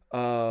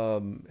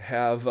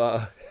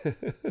have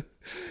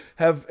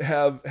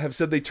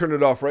said they turn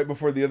it off right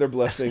before the other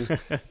blessing.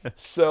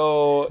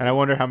 So, and I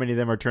wonder how many of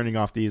them are turning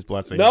off these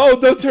blessings. No,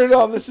 don't turn it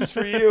off. This is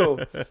for you.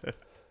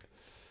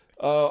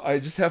 I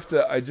just have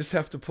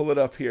to pull it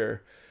up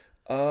here.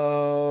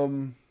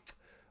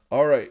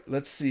 All right,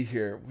 let's see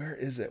here. Where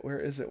is it?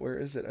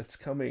 It's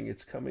coming.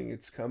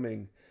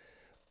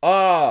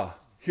 Ah,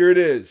 here it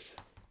is.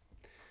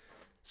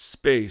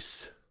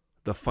 Space,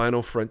 the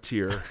final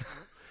frontier.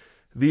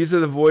 These are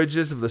the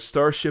voyages of the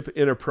Starship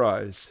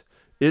Enterprise.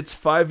 Its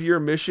 5-year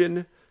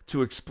mission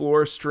to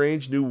explore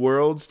strange new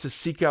worlds, to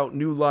seek out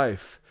new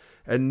life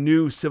and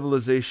new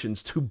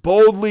civilizations, to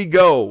boldly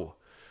go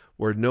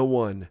where no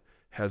one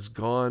has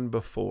gone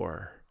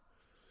before.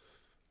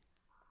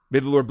 May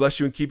the Lord bless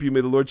you and keep you.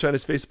 May the Lord shine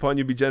his face upon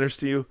you, be generous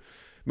to you.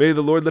 May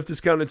the Lord lift his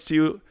countenance to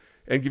you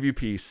and give you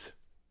peace.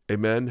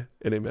 Amen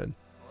and amen.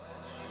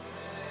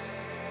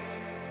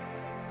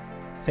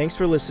 Thanks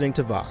for listening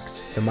to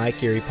Vox, the Mike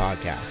Geary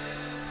podcast.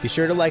 Be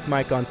sure to like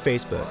Mike on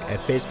Facebook at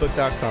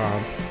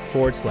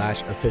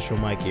facebook.com/official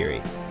Mike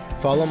Geary.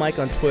 Follow Mike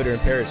on Twitter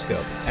and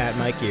Periscope at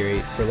Mike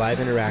Geary for live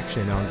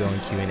interaction and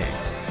ongoing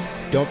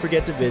Q&A. Don't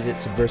forget to visit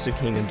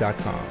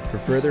subversivekingdom.com for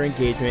further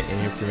engagement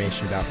and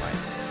information about Mike.